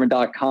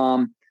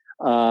rickolderman.com,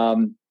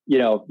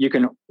 you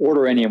can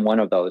order any one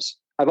of those.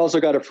 I've also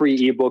got a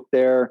free ebook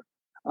there.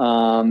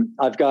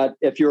 I've got,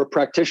 if you're a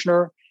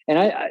practitioner, and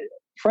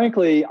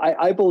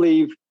I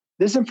believe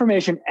this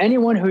information,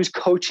 anyone who's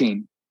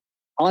coaching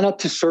on up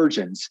to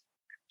surgeons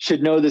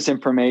should know this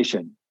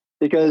information,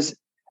 because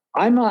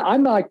I'm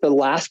not like the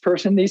last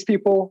person these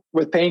people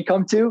with pain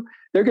come to.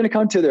 They're going to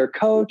come to their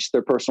coach,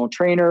 their personal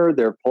trainer,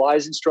 their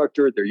Pilates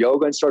instructor, their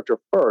yoga instructor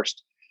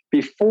first,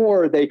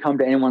 before they come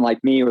to anyone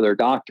like me or their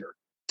doctor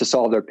to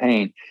solve their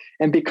pain.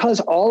 And because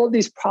all of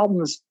these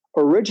problems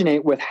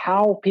originate with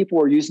how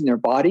people are using their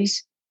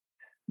bodies,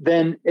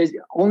 then it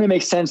only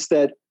makes sense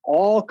that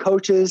all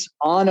coaches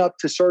on up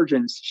to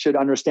surgeons should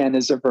understand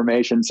this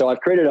information. So I've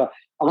created an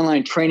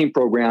online training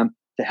program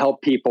to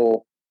help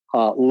people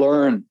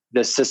learn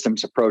this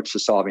systems approach to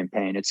solving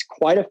pain. It's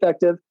quite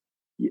effective.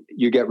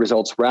 You get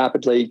results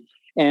rapidly.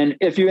 And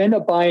if you end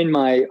up buying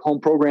my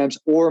home programs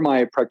or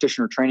my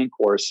practitioner training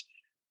course,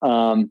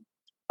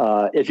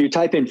 if you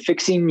type in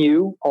Fixing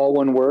You, all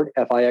one word,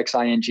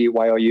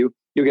 FIXINGYOU,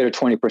 you'll get a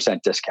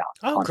 20% discount.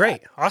 Oh,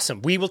 great. That.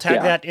 Awesome. We will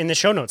tag that in the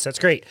show notes. That's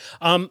great.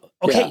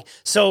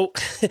 So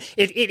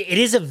it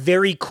is a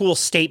very cool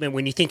statement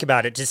when you think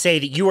about it, to say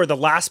that you are the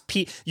last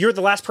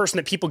person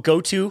that people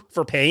go to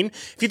for pain.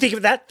 If you think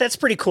of that, that's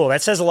pretty cool.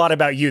 That says a lot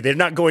about you. They're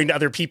not going to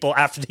other people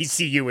after they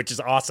see you, which is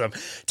awesome.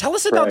 Tell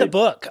us about the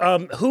book.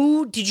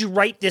 Who did you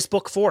write this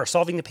book for,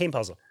 Solving the Pain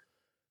Puzzle?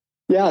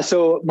 Yeah,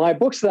 so my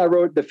books that I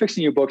wrote, the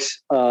Fixing You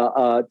books, 10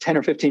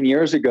 or 15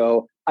 years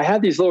ago, I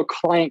had these little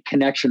client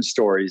connection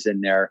stories in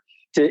there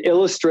to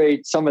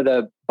illustrate some of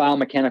the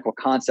biomechanical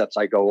concepts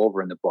I go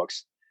over in the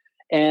books.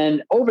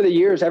 And over the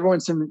years,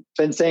 everyone's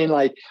been saying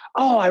like,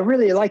 "Oh, I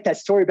really like that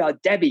story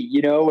about Debbie,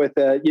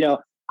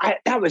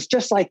 that was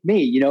just like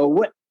me,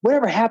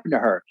 whatever happened to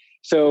her?"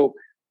 So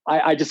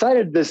I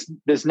decided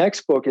this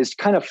next book is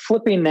kind of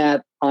flipping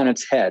that on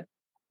its head.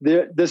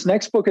 This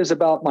next book is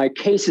about my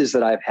cases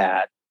that I've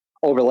had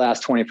over the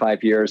last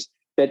 25 years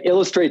that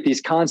illustrate these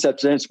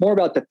concepts. And it's more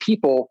about the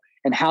people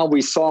and how we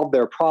solve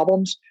their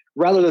problems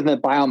rather than the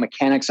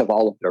biomechanics of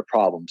all of their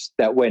problems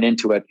that went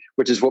into it,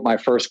 which is what my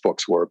first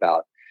books were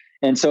about.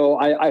 And so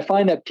I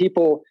find that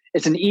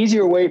it's an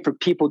easier way for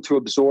people to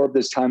absorb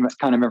this kind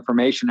of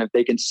information if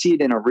they can see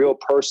it in a real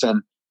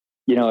person,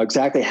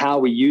 exactly how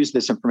we use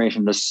this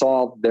information to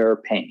solve their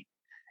pain.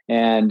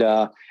 And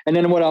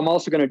then what I'm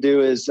also going to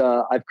do is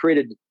I've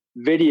created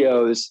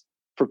videos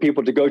for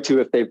people to go to.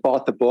 If they've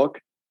bought the book,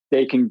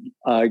 they can,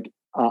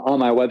 on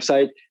my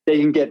website, they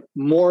can get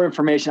more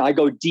information. I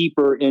go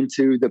deeper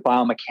into the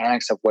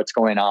biomechanics of what's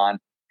going on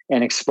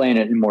and explain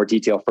it in more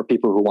detail for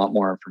people who want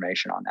more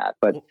information on that.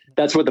 But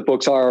that's what the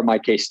books are, my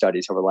case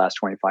studies over the last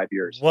 25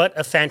 years. What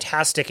a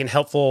fantastic and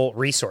helpful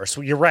resource.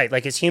 You're right.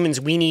 Like, as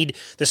humans, we need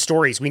the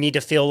stories. We need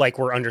to feel like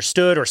we're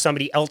understood, or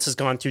somebody else has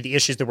gone through the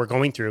issues that we're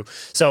going through.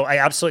 So I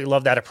absolutely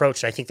love that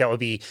approach. I think that would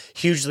be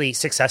hugely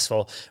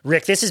successful.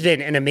 Rick, this has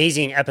been an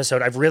amazing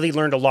episode. I've really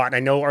learned a lot, and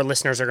I know our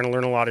listeners are going to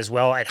learn a lot as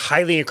well. I'd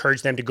highly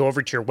encourage them to go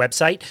over to your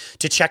website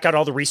to check out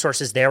all the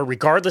resources there.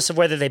 Regardless of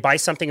whether they buy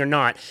something or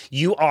not,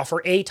 you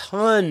offer a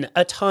ton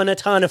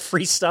of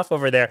free stuff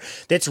over there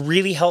that's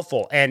really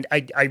helpful. And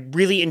I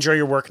really enjoy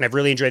your work, and I've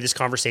really enjoyed this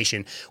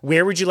conversation.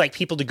 Where would you like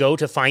people to go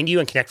to find you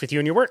and connect with you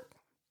and your work?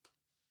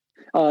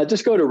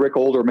 Just go to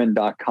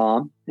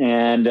rickolderman.com,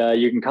 and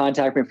you can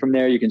contact me from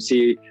there. You can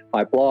see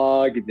my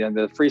blog,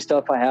 the free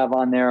stuff I have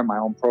on there, my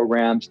own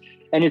programs,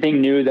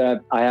 anything new that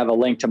I have a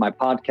link to my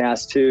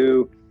podcast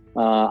too.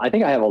 I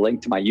think I have a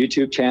link to my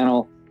YouTube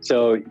channel.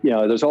 So,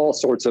 there's all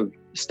sorts of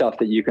stuff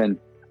that you can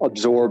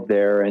absorb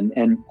there.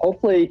 And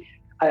hopefully,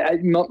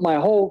 my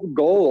whole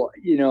goal,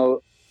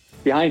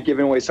 behind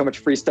giving away so much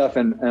free stuff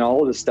and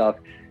all of this stuff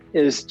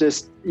is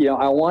just,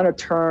 I want to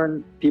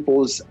turn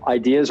people's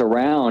ideas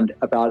around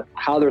about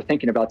how they're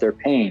thinking about their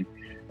pain,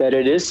 that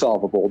it is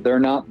solvable. They're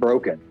not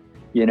broken,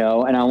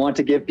 and I want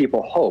to give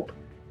people hope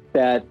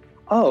that,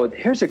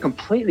 here's a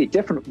completely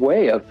different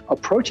way of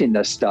approaching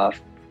this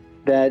stuff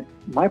that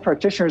my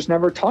practitioners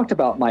never talked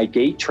about. My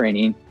gait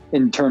training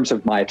in terms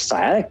of my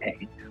sciatic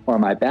pain or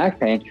my back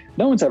pain.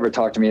 No one's ever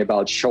talked to me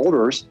about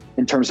shoulders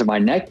in terms of my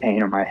neck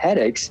pain or my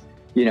headaches.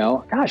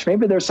 Gosh,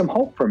 maybe there's some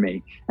hope for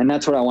me. And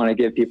that's what I want to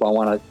give people. I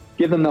want to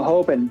give them the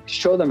hope and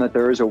show them that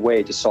there is a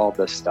way to solve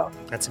this stuff.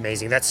 That's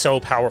amazing. That's so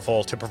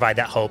powerful to provide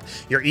that hope.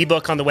 Your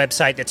ebook on the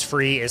website that's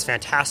free is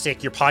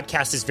fantastic. Your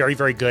podcast is very,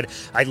 very good.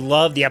 I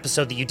love the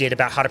episode that you did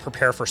about how to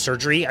prepare for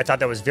surgery. I thought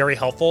that was very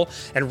helpful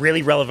and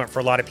really relevant for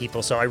a lot of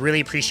people. So I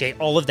really appreciate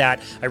all of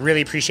that. I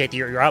really appreciate that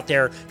you're out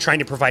there trying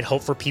to provide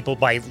hope for people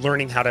by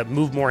learning how to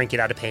move more and get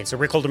out of pain. So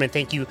Rick Olderman,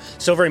 thank you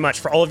so very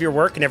much for all of your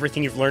work and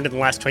everything you've learned in the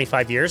last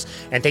 25 years.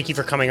 And thank you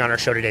for coming on our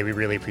show today. We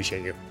really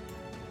appreciate you.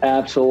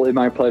 Absolutely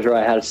my pleasure.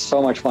 I had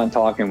so much fun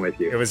talking with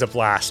you. It was a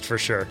blast for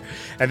sure.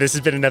 And this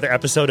has been another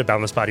episode of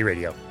Boundless Body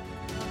Radio.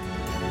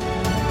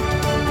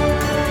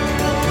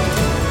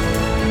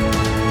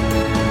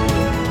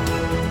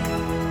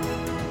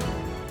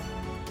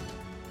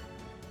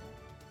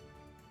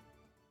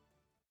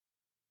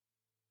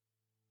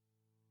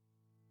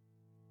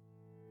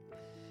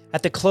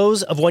 At the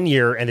close of one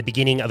year and the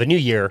beginning of a new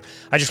year,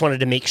 I just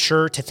wanted to make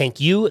sure to thank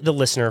you, the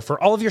listener, for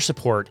all of your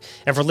support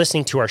and for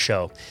listening to our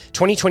show.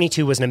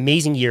 2022 was an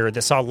amazing year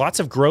that saw lots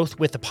of growth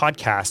with the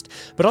podcast,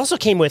 but also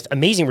came with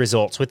amazing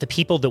results with the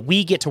people that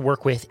we get to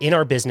work with in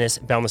our business,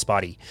 Boundless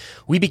Body.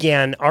 We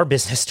began our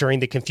business during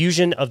the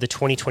confusion of the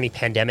 2020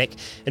 pandemic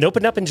and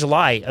opened up in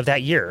July of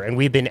that year, and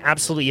we've been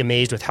absolutely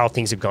amazed with how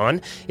things have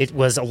gone. It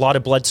was a lot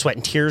of blood, sweat,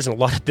 and tears and a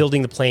lot of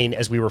building the plane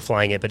as we were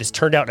flying it, but it's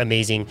turned out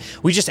amazing.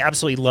 We just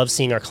absolutely love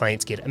seeing our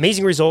clients get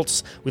amazing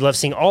results. We love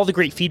seeing all the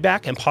great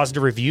feedback and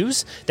positive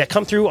reviews that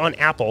come through on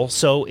Apple.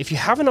 So if you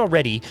haven't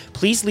already,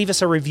 please leave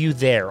us a review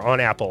there on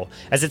Apple,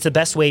 as it's the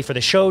best way for the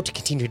show to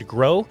continue to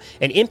grow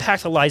and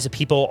impact the lives of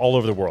people all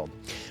over the world.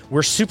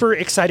 We're super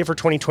excited for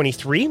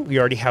 2023. We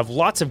already have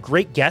lots of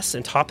great guests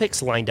and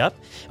topics lined up,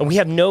 and we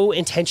have no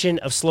intention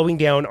of slowing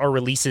down our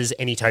releases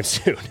anytime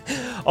soon.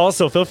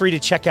 Also, feel free to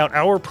check out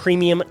our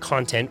premium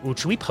content,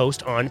 which we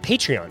post on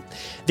Patreon.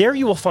 There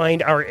you will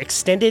find our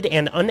extended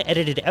and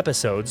unedited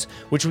episodes,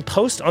 which we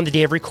post on the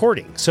day of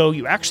recording. So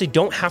you actually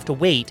don't have to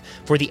wait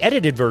for the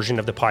edited version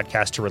of the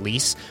podcast to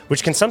release,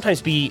 which can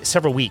sometimes be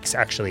several weeks,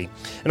 actually.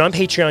 And on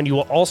Patreon, you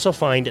will also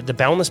find the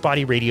Boundless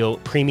Body Radio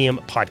Premium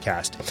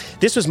Podcast.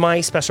 This was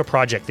my special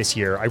project this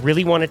year. I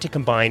really wanted to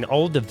combine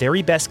all of the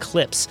very best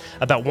clips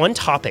about one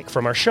topic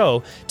from our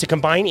show to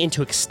combine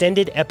into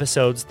extended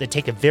episodes that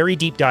take a very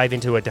deep dive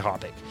into a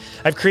topic.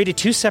 I've created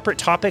 2 separate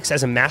topics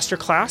as a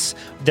masterclass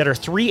that are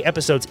 3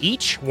 episodes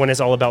each. One is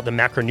all about the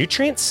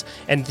macronutrients,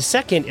 and the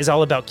second is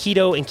all about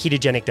keto and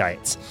ketogenic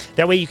diets.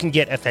 That way you can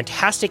get a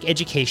fantastic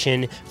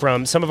education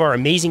from some of our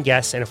amazing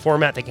guests in a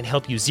format that can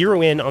help you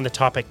zero in on the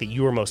topic that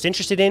you are most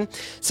interested in,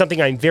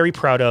 something I'm very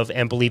proud of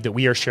and believe that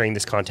we are sharing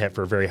this content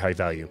for very high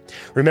value.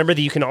 Remember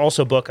that you can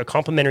also book a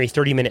complimentary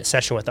 30-minute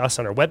session with us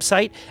on our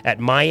website at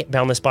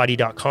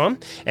myboundlessbody.com.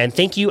 And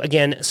thank you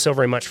again so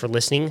very much for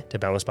listening to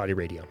Boundless Body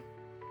Radio.